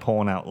and start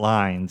pulling out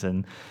lines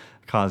and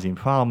causing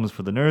problems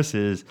for the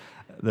nurses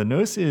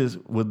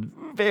would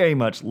very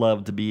much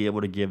love to be able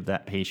to give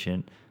that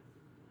patient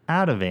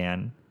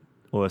Ativan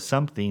or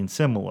something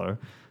similar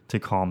to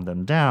calm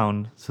them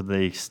down so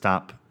they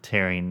stop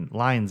tearing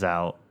lines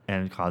out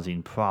and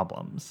causing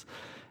problems.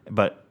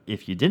 But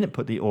if you didn't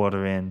put the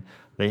order in,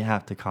 they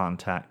have to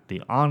contact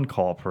the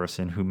on-call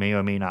person who may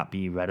or may not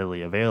be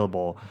readily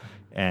available.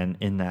 And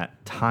in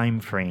that time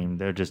frame,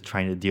 they're just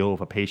trying to deal with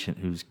a patient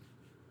who's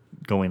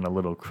going a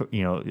little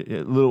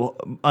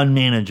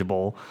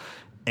unmanageable,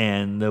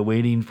 and they're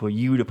waiting for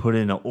you to put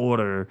in an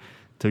order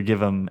to give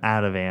them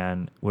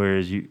Ativan,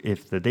 whereas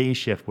if the day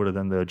shift would have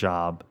done their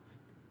job,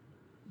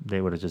 they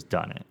would have just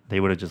done it. They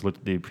would have just looked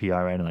at the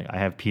PRN and like, I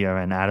have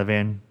PRN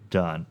Ativan,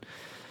 done.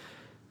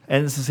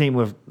 And it's the same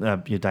with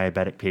your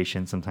diabetic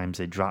patients. Sometimes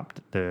they drop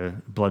their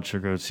blood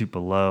sugar super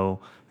low,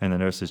 and the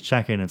nurses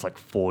check in, it's like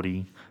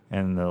 40,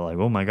 and they're like,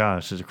 oh my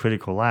gosh, it's a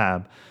critical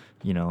lab.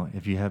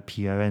 If you have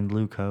PRN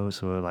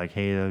glucose, or like,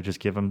 hey, they'll just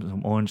give them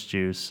some orange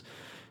juice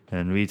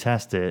and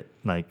retest it,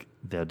 like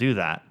they'll do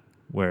that.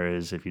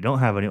 Whereas if you don't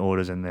have any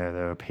orders in there,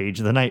 they'll page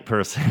the night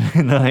person,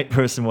 and the night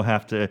person will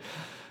have to,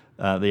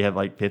 they have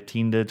like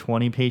 15 to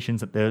 20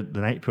 patients that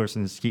the night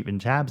person is keeping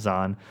tabs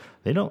on.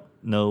 They don't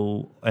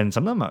know, and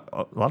some of them,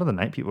 a lot of the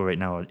night people right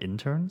now are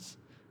interns.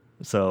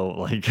 So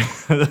like,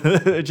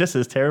 they're just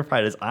as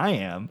terrified as I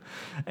am.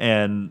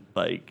 And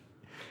like,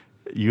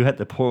 you have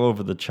to pour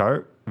over the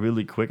chart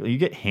really quickly. You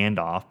get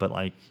handoff, but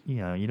like,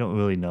 you don't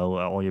really know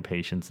all your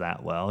patients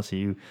that well. So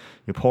you're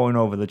pouring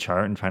over the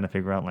chart and trying to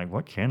figure out like,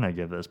 what can I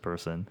give this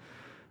person?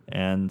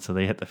 And so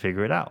they have to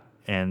figure it out.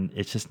 and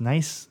it's just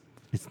nice.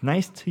 It's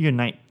nice to your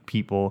night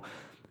people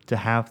to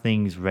have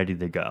things ready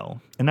to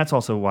go. And that's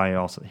also why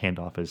also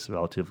handoff is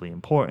relatively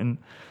important.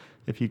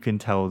 If you can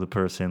tell the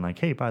person, like,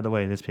 hey, by the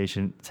way, this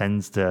patient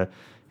is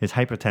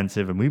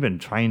hypertensive, and we've been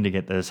trying to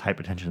get this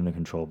hypertension under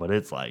control, but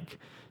it's like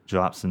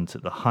drops into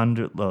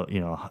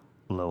the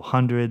low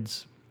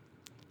hundreds,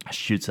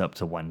 shoots up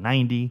to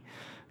 190.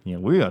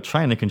 We are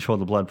trying to control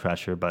the blood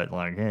pressure, but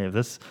like, hey,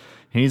 if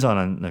he's on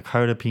a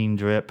nicardipine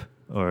drip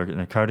or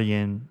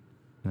nicardine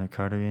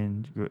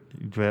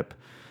drip,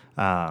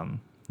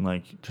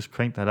 like just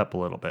crank that up a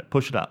little bit,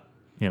 push it up.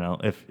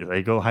 If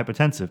they go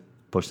hypertensive,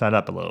 push that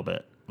up a little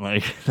bit.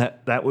 Like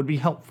that would be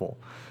helpful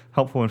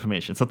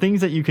information. So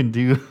things that you can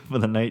do for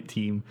the night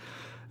team.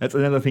 That's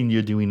another thing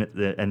you're doing at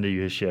the end of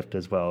your shift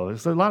as well.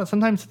 So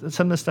sometimes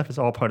some of this stuff is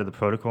all part of the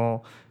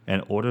protocol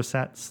and order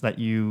sets that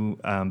you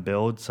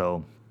build.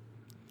 So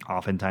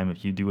oftentimes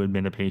if you do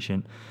admit a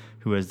patient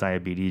who has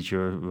diabetes, you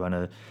run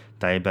a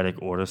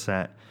diabetic order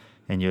set,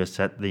 and you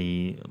set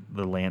the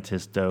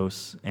Lantus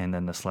dose and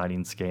then the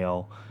sliding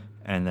scale.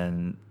 And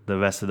then the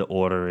rest of the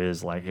order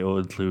is like, it will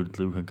include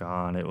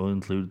glucagon, it will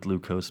include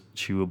glucose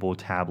chewable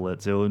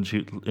tablets, it will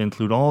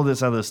include all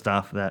this other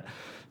stuff that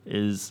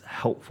is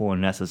helpful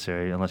and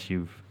necessary unless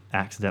you've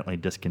accidentally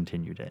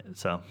discontinued it.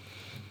 So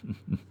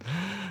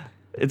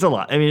it's a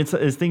lot. I mean, it's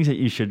things that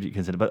you should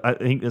consider. But I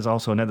think there's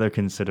also another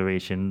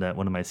consideration that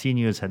one of my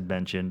seniors had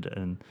mentioned,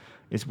 and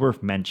it's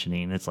worth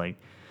mentioning. It's like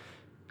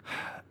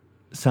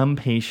some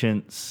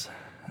patients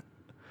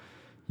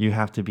you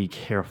have to be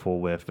careful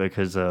with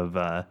because of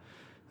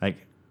like,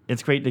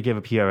 it's great to give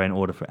a PRN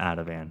order for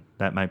Ativan.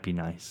 That might be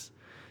nice.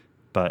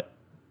 But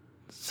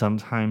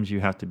sometimes you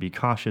have to be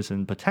cautious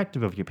and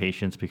protective of your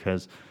patients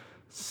because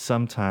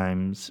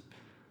sometimes,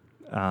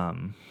 I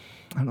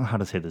don't know how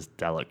to say this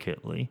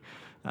delicately.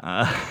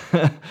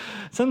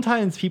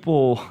 Sometimes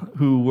people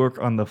who work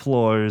on the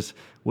floors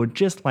would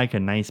just like a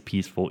nice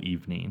peaceful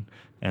evening,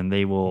 and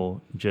they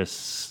will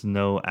just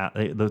snow out.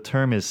 The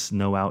term is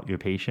snow out your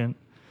patient.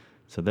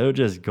 So they'll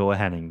just go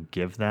ahead and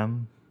give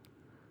them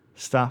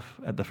stuff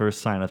at the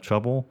first sign of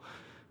trouble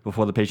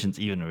before the patient's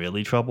even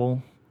really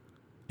trouble,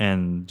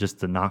 and just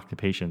to knock the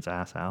patient's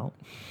ass out.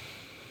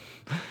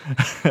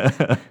 That's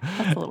a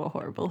little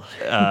horrible.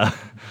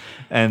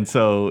 And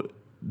so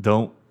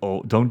don't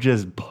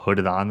just put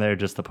it on there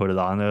just to put it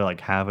on there.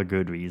 Like, have a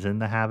good reason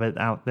to have it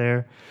out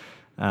there.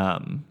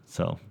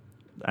 So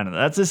I don't know.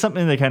 That's just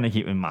something to kind of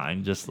keep in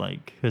mind. Just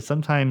like, because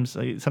sometimes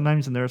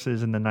the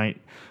nurses in the night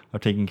are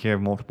taking care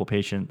of multiple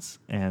patients,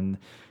 and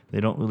they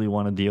don't really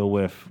want to deal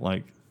with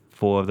like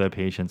 4 of their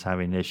patients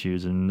having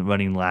issues and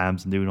running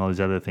labs and doing all these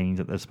other things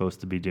that they're supposed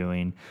to be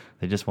doing.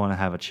 They just want to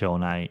have a chill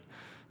night.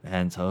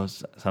 And so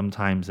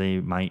sometimes they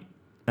might.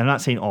 I'm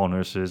not saying all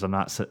nurses.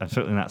 I'm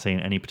certainly not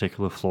saying any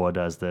particular floor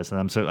does this,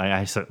 and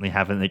I certainly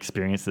haven't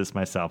experienced this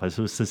myself. This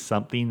was just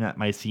something that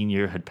my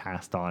senior had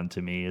passed on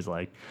to me. Is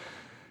like,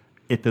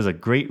 if there's a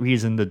great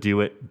reason to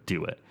do it,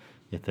 do it.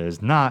 If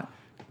there's not,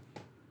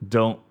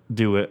 don't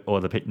do it, or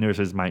the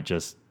nurses might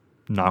just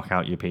knock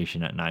out your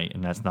patient at night,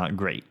 and that's not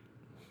great.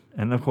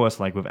 And of course,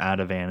 like with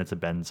Ativan, it's a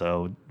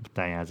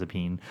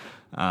benzodiazepine.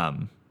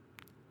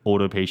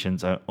 Older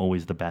patients are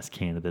always the best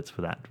candidates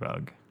for that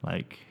drug.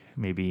 Like,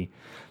 maybe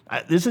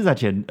this is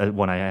actually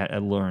one I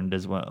learned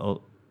as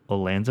well.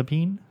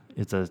 Olanzapine.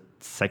 It's a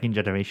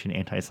second-generation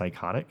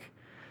antipsychotic.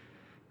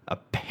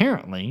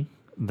 Apparently,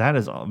 that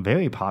is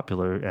very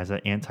popular as an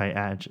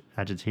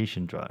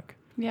anti-agitation drug.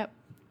 Yep.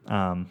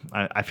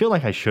 I feel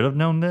like I should have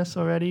known this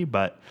already,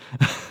 but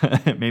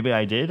maybe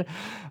I did.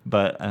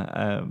 But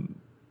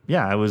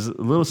yeah, I was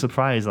a little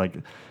surprised. Like,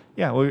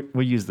 yeah,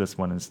 we'll use this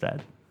one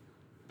instead.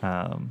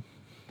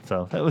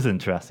 So that was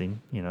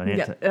interesting.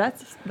 Yeah,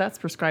 that's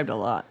prescribed a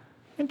lot.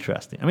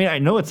 Interesting. I mean, I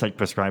know it's like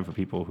prescribed for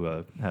people who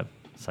have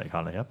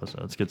psychotic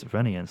episodes,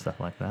 schizophrenia and stuff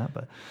like that,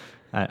 but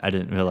I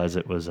didn't realize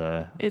it was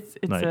it's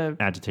like a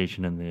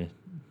agitation in the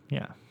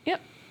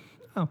Yep.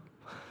 Oh,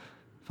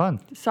 fun.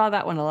 Saw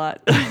that one a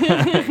lot.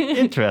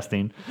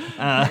 Interesting.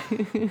 Yeah.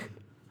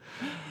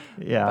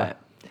 But,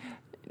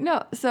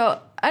 no,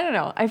 so I don't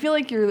know. I feel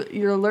like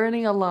you're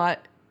learning a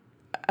lot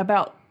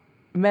about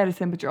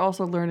medicine, but you're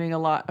also learning a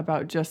lot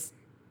about just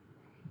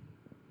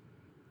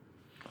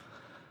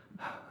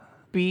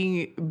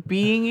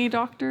being a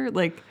doctor,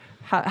 like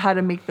how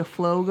to make the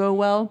flow go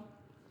well.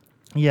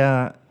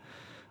 Yeah,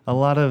 a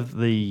lot of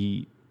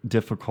the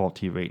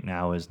difficulty right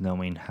now is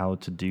knowing how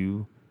to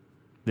do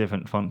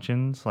different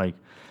functions. Like,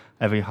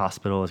 every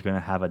hospital is going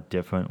to have a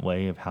different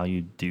way of how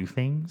you do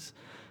things.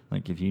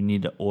 Like, if you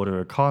need to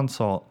order a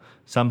consult,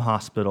 some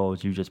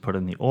hospitals you just put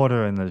in the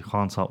order and the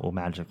consult will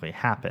magically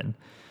happen.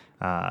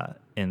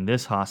 In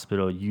this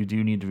hospital, you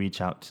do need to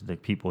reach out to the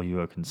people you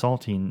are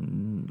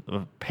consulting.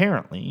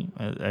 Apparently,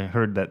 I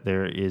heard that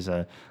there is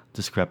a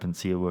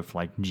discrepancy with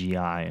like GI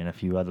and a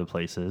few other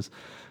places.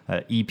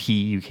 EP,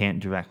 you can't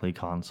directly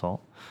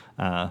consult.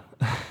 They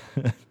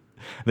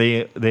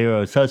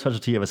are a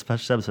subspecialty of a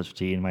special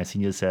subspecialty, and my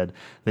senior said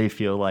they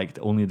feel like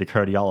only the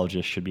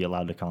cardiologist should be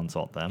allowed to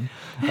consult them.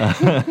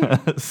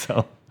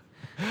 So,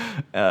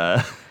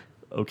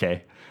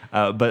 okay.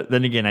 But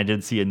then again, I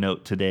did see a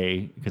note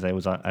today because I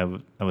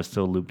was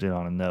still looped in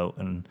on a note,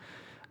 and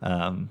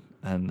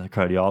the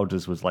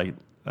cardiologist was like,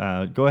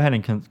 "Go ahead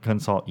and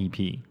consult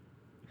EP,"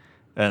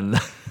 and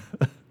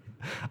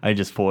I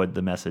just forwarded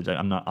the message.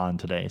 I'm not on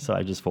today, so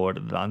I just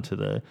forwarded it on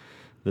to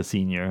the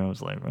senior. I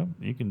was like, "Well,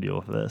 you can deal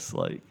with this."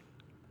 Like,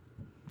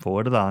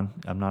 forward it on.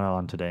 I'm not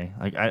on today.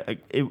 Like,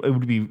 it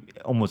would be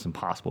almost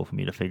impossible for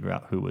me to figure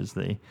out who was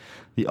the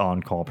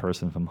on-call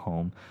person from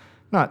home.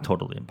 Not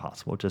totally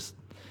impossible, just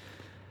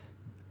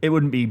it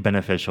wouldn't be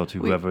beneficial to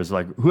whoever's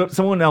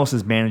someone else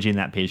is managing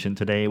that patient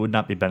today. It would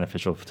not be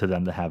beneficial to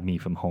them to have me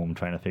from home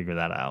trying to figure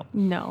that out.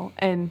 No,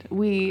 and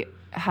we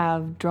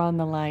have drawn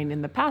the line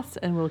in the past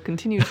and will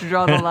continue to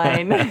draw the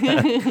line.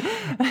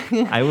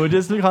 I will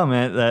just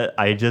comment that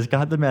I just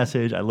got the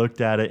message. I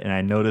looked at it and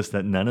I noticed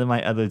that none of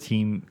my other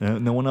team,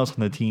 no one else on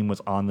the team was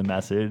on the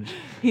message.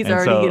 He's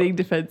already getting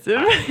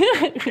defensive.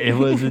 It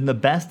was in the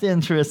best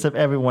interest of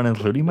everyone,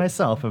 including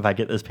myself, if I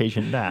get this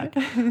patient back,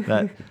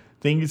 that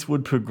things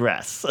would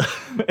progress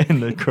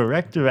in the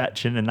correct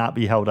direction and not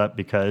be held up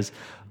because,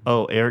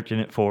 Eric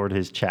didn't forward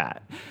his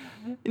chat.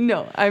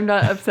 No, I'm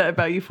not upset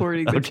about you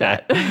forwarding the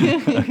chat.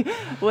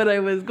 What I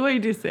was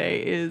going to say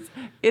is,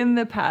 in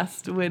the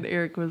past, when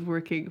Eric was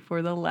working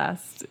for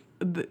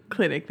the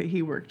clinic that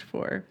he worked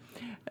for,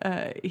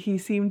 he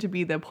seemed to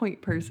be the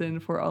point person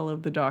for all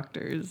of the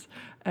doctors.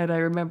 And I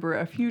remember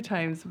a few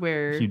times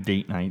where... A few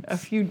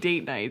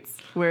date nights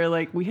where,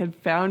 like, we had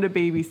found a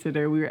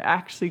babysitter. We were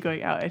actually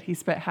going out, and he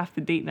spent half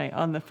the date night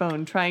on the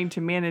phone trying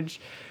to manage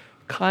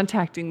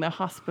contacting the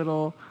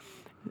hospital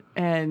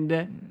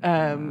and...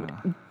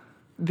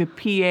 the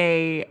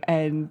PA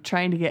and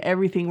trying to get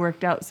everything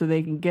worked out so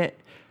they can get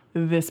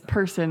this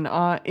person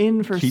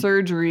in for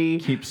surgery.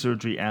 Keep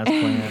surgery as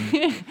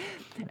planned.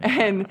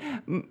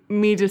 And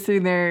me just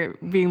sitting there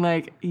being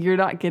like, you're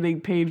not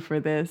getting paid for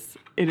this.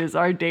 It is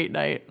our date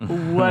night.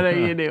 What are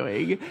you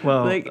doing?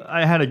 Well,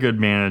 I had a good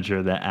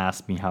manager that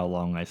asked me how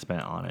long I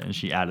spent on it, and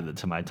she added it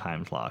to my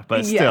time clock.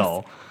 But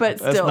still,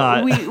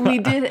 not... we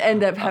did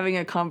end up having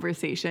a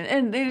conversation,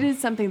 and it is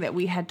something that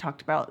we had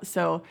talked about.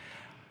 So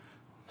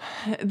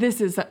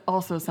this is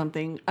also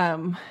something, I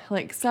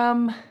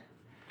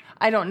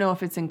don't know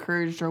if it's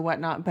encouraged or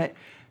whatnot, but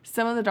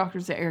some of the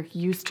doctors that Eric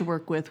used to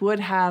work with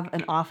would have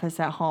an office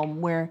at home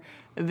where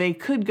they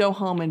could go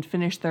home and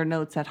finish their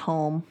notes at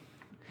home.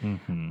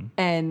 Mm-hmm.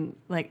 And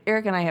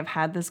Eric and I have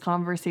had this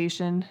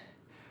conversation.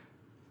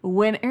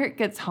 When Eric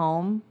gets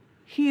home,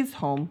 he's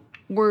home.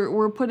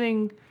 We're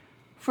putting,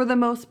 for the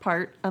most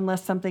part,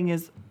 unless something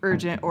is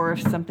urgent or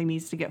if something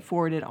needs to get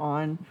forwarded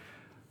on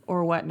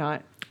or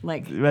whatnot.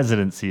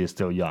 Residency is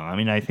still young. I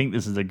mean, I think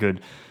this is a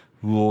good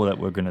rule that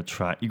we're going to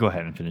try. You go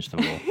ahead and finish the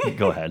rule.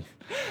 Go ahead.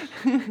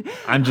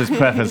 I'm just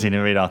prefacing it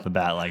right off the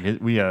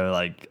bat. We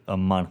are a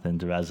month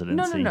into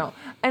residency. No.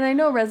 And I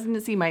know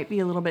residency might be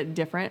a little bit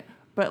different,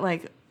 but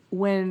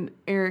when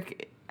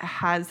Eric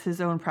has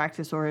his own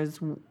practice or is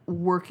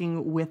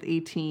working with a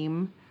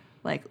team,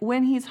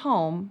 when he's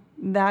home,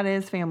 that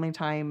is family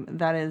time.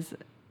 That is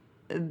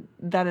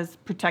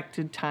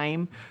protected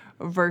time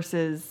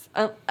versus...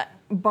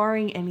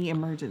 barring any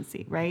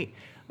emergency, right?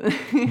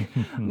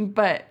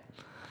 But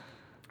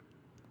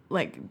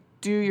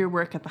do your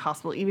work at the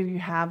hospital, even if you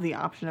have the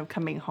option of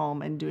coming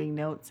home and doing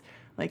notes.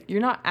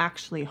 You're not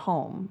actually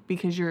home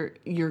because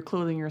you're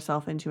clothing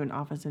yourself into an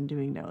office and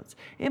doing notes.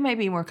 It might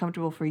be more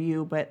comfortable for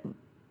you, but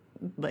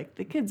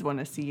the kids want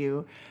to see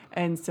you,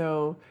 and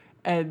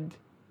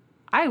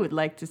I would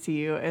like to see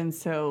you, and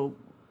so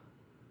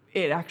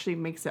it actually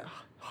makes it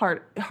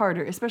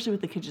harder, especially with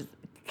the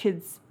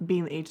kids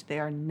being the age they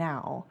are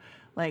now.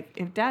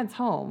 If dad's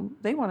home,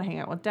 they want to hang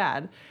out with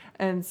dad.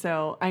 And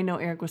so I know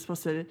Eric was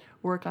supposed to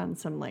work on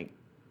some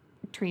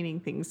training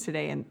things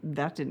today, and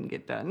that didn't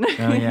get done.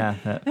 Oh yeah,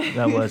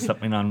 that was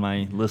something on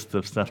my list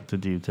of stuff to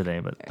do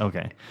today, but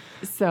okay.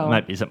 So it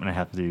might be something I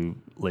have to do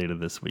later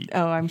this week.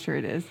 Oh, I'm sure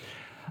it is.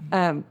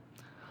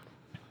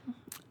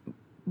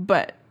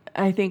 But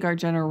I think our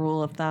general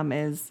rule of thumb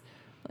is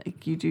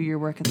you do your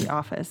work at the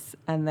office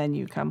and then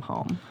you come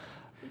home.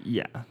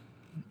 Yeah.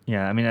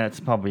 Yeah, I mean, that's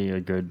probably a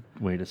good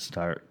way to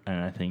start,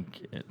 and I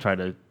think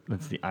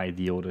that's the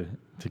ideal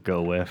to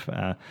go with.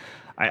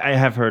 I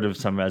have heard of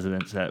some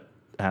residents that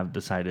have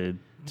decided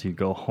to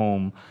go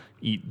home,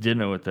 eat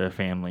dinner with their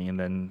family, and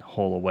then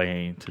hole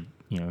away to,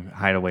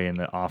 hide away in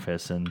the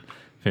office and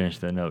finish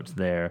their notes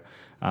there,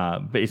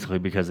 basically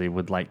because they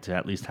would like to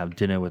at least have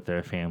dinner with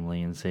their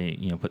family and say,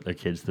 put their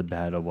kids to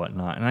bed or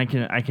whatnot. And I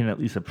can at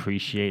least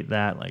appreciate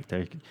that.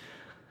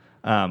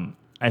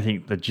 I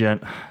think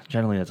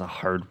generally that's a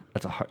hard.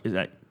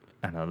 I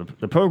don't know.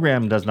 The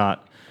program does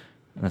not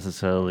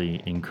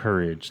necessarily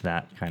encourage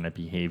that kind of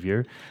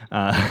behavior.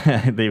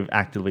 They've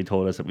actively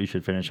told us that we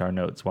should finish our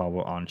notes while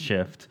we're on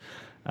shift,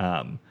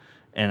 and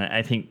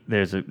I think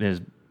there's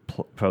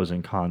pros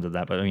and cons of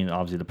that. But I mean,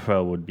 obviously, the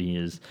pro would be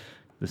is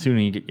the sooner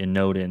you get your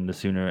note in, the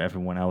sooner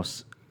everyone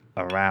else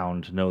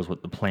around knows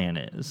what the plan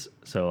is.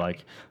 So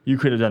you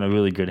could have done a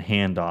really good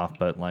handoff,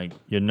 but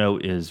your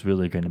note is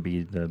really going to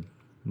be the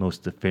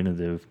most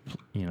definitive,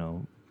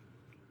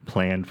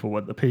 planned for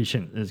what the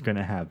patient is going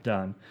to have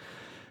done.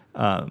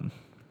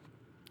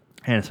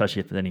 And especially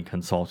if any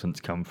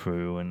consultants come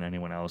through and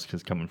anyone else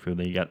is coming through,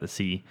 they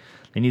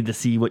need to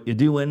see what you're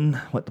doing,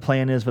 what the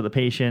plan is for the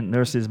patient.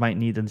 Nurses might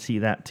need to see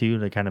that too,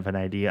 to kind of an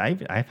idea.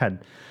 I've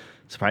had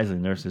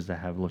surprisingly nurses that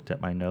have looked at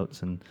my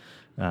notes and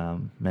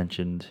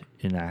mentioned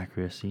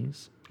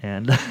inaccuracies.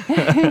 And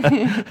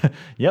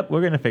yep,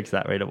 we're going to fix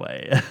that right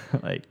away.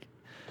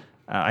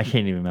 I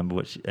can't even remember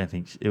what I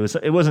think it was.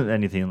 It wasn't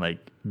anything like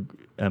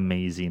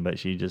amazing, but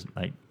she just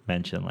like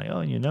mentioned like,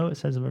 oh, it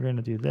says we're going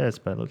to do this,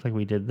 but it looks like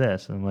we did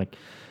this. And I'm like,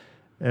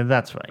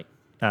 that's right.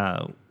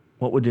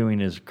 What we're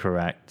doing is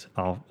correct.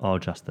 I'll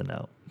adjust the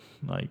note.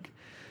 Like,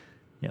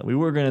 yeah, we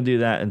were going to do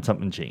that and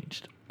something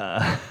changed.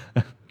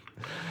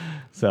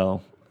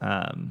 So,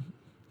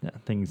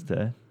 things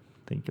to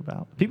think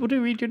about. People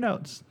do read your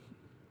notes,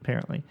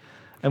 apparently.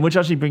 And which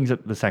actually brings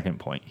up the second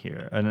point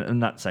here, and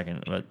not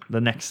second, but the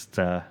next.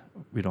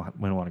 We don't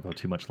want to go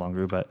too much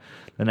longer, but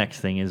the next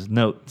thing is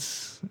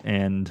notes.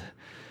 And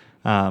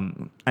I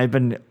don't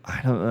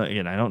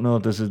know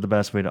if this is the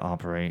best way to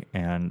operate,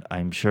 and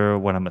I'm sure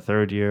when I'm a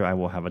third year, I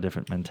will have a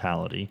different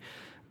mentality.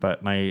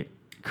 But my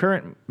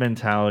current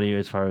mentality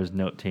as far as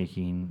note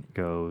taking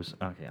goes,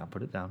 okay, I'll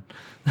put it down.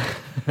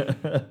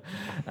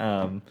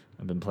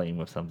 I've been playing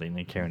with something,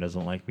 and Karen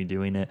doesn't like me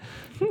doing it.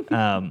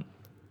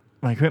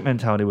 My current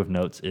mentality with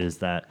notes is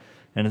that,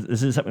 and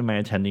this is something my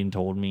attending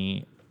told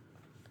me,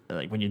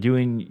 like when you're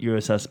doing your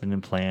assessment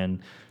and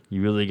plan,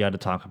 you really got to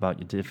talk about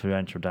your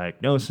differential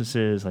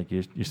diagnoses. Like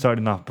you're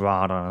starting off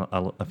broad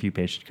on a few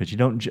patients because you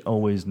don't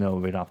always know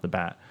right off the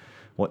bat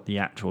what the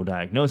actual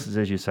diagnosis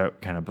is. You start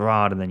kind of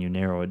broad and then you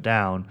narrow it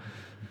down.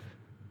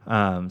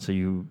 So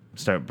you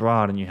start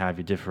broad and you have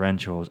your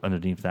differentials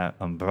underneath that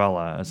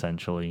umbrella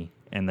essentially.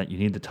 And that you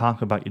need to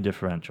talk about your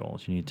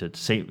differentials. You need to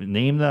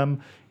name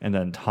them and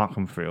then talk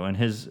them through. And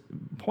his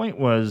point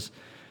was,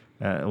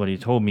 what he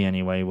told me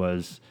anyway,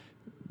 was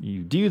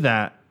you do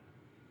that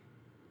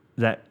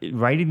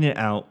writing it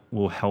out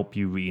will help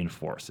you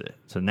reinforce it.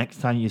 So next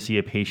time you see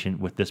a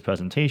patient with this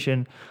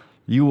presentation,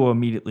 you will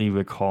immediately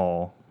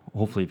recall,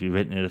 hopefully if you've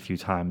written it a few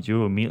times, you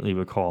will immediately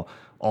recall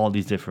all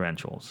these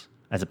differentials.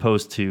 As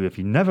opposed to if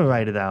you never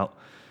write it out,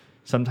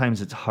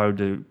 sometimes it's hard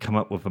to come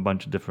up with a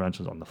bunch of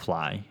differentials on the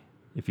fly.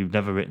 If you've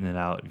never written it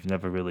out, if you've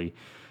never really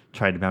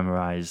tried to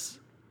memorize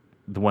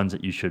the ones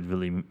that you should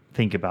really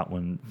think about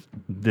when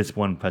this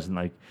one present,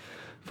 like,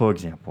 for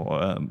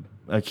example,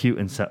 acute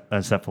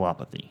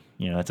encephalopathy.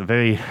 It's a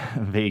very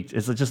vague,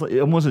 it's just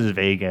almost as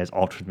vague as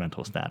altered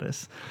mental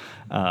status.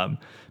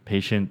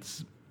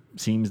 Patients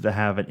seems to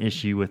have an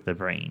issue with the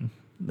brain.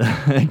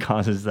 It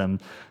causes them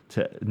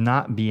to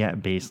not be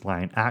at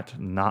baseline, act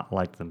not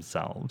like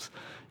themselves,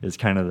 is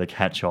kind of the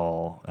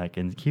catch-all, like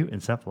in acute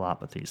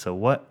encephalopathy. So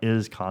what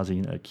is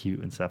causing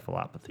acute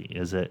encephalopathy?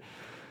 Is it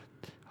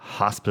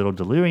hospital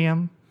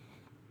delirium,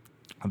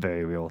 a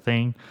very real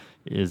thing?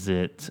 Is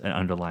it an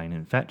underlying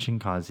infection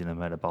causing a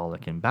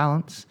metabolic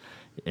imbalance?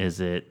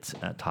 Is it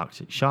a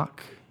toxic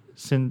shock,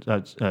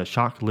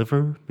 shock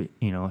liver,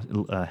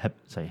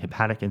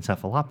 hepatic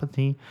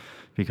encephalopathy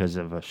because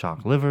of a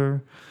shock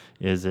liver?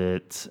 Is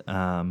it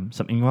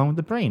something wrong with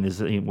the brain?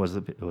 Was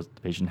the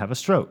patient have a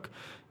stroke?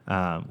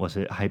 Was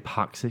it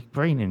hypoxic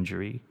brain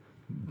injury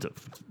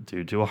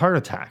due to a heart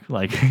attack?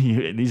 Like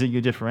these are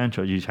your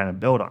differentials you're trying to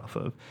build off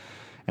of.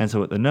 And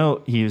so with the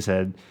note, he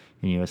said,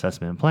 in your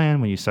assessment and plan,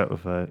 when you start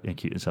with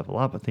acute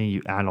encephalopathy,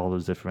 you add all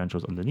those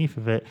differentials underneath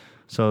of it.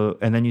 So,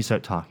 and then you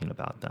start talking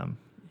about them.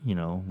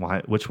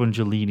 Which one's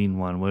your leading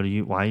one?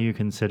 Why are you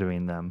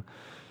considering them?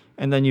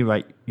 And then you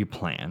write your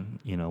plan.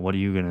 What are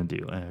you going to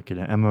do? Get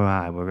an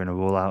MRI. We're going to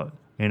rule out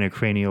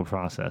intracranial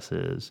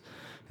processes.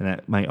 And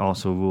that might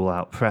also rule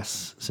out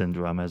Press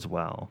syndrome as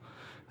well.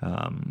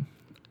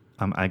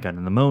 I got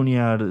a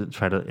pneumonia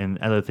and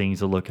other things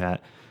to look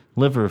at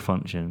liver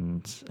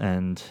functions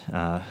and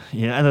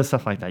other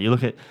stuff like that. You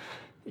look at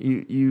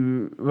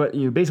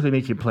you basically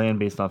make your plan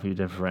based off of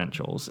your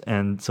differentials.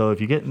 And so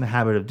if you get in the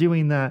habit of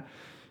doing that,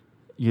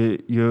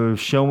 you're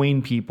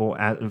showing people,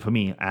 for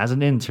me, as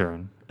an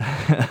intern,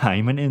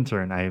 I'm an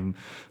intern, I'm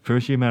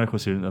first year medical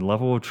student, the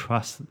level of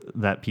trust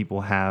that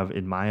people have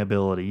in my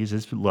abilities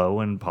is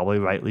low, and probably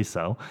rightly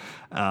so.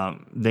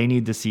 They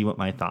need to see what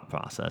my thought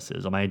process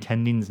is, or my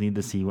attendings need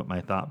to see what my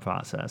thought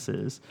process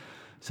is,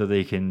 so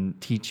they can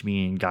teach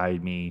me and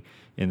guide me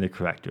in the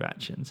correct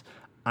directions.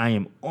 I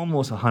am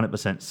almost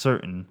 100%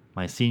 certain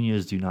my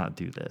seniors do not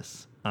do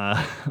this.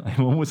 I'm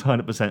almost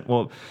 100%.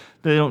 Well,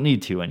 they don't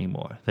need to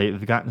anymore.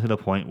 They've gotten to the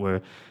point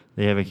where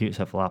they have acute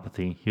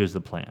encephalopathy. Here's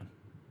the plan.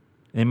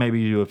 They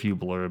maybe do a few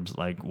blurbs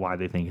like why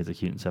they think it's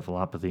acute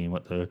encephalopathy and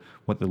what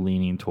they're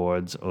leaning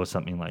towards or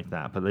something like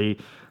that. But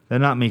they're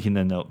not making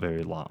the note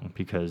very long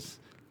because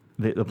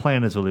the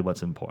plan is really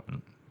what's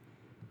important.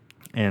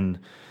 And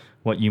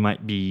what you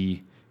might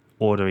be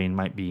ordering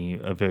might be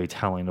a very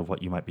telling of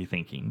what you might be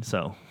thinking.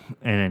 So,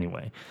 and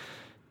anyway,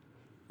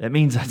 It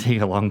means I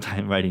take a long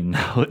time writing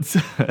notes,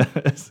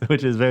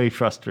 which is very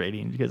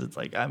frustrating because it's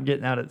like I'm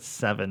getting out at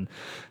 7.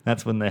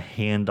 That's when the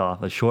handoff,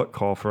 the short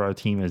call for our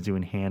team is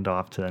doing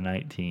handoff to the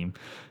night team.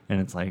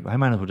 And it's like, I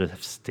might as well just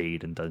have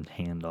stayed and done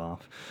handoff.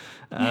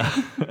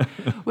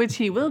 Which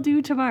he will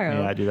do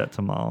tomorrow. Yeah, I do that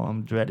tomorrow.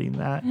 I'm dreading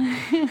that.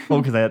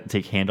 Well, because I have to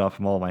take handoff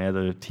from all my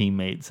other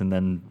teammates and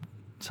then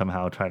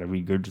somehow try to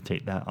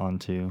regurgitate that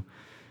onto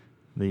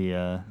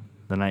the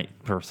night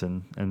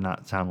person and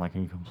not sound like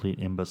a complete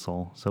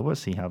imbecile. So we'll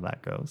see how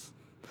that goes.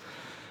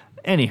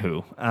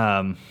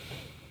 Anywho,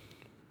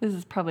 this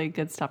is probably a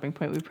good stopping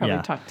point. We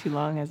probably talked too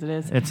long as it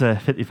is. It's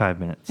 55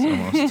 minutes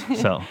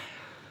almost. So,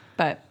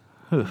 but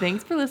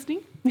thanks for listening.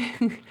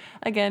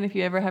 Again, if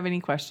you ever have any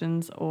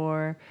questions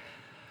or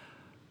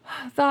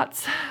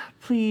thoughts,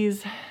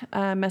 please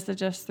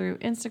message us through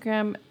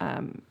Instagram.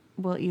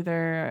 We'll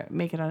either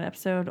make it on an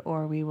episode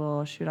or we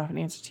will shoot off an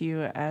answer to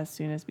you as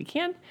soon as we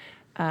can.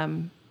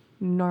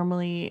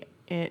 Normally,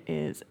 it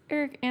is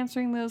Eric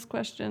answering those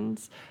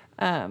questions,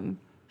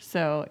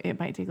 so it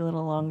might take a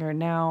little longer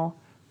now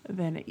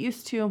than it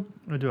used to.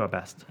 We do our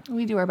best.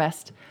 We do our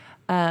best.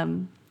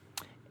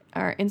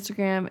 Our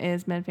Instagram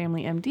is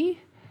MedFamilyMD,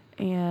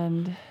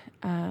 and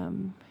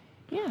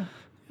yeah.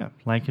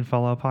 Like and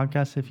follow our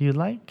podcast if you'd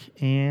like,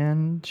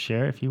 and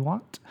share if you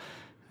want.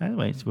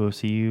 Anyways, we'll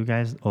see you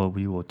guys, or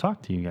we will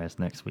talk to you guys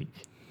next week.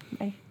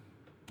 Bye.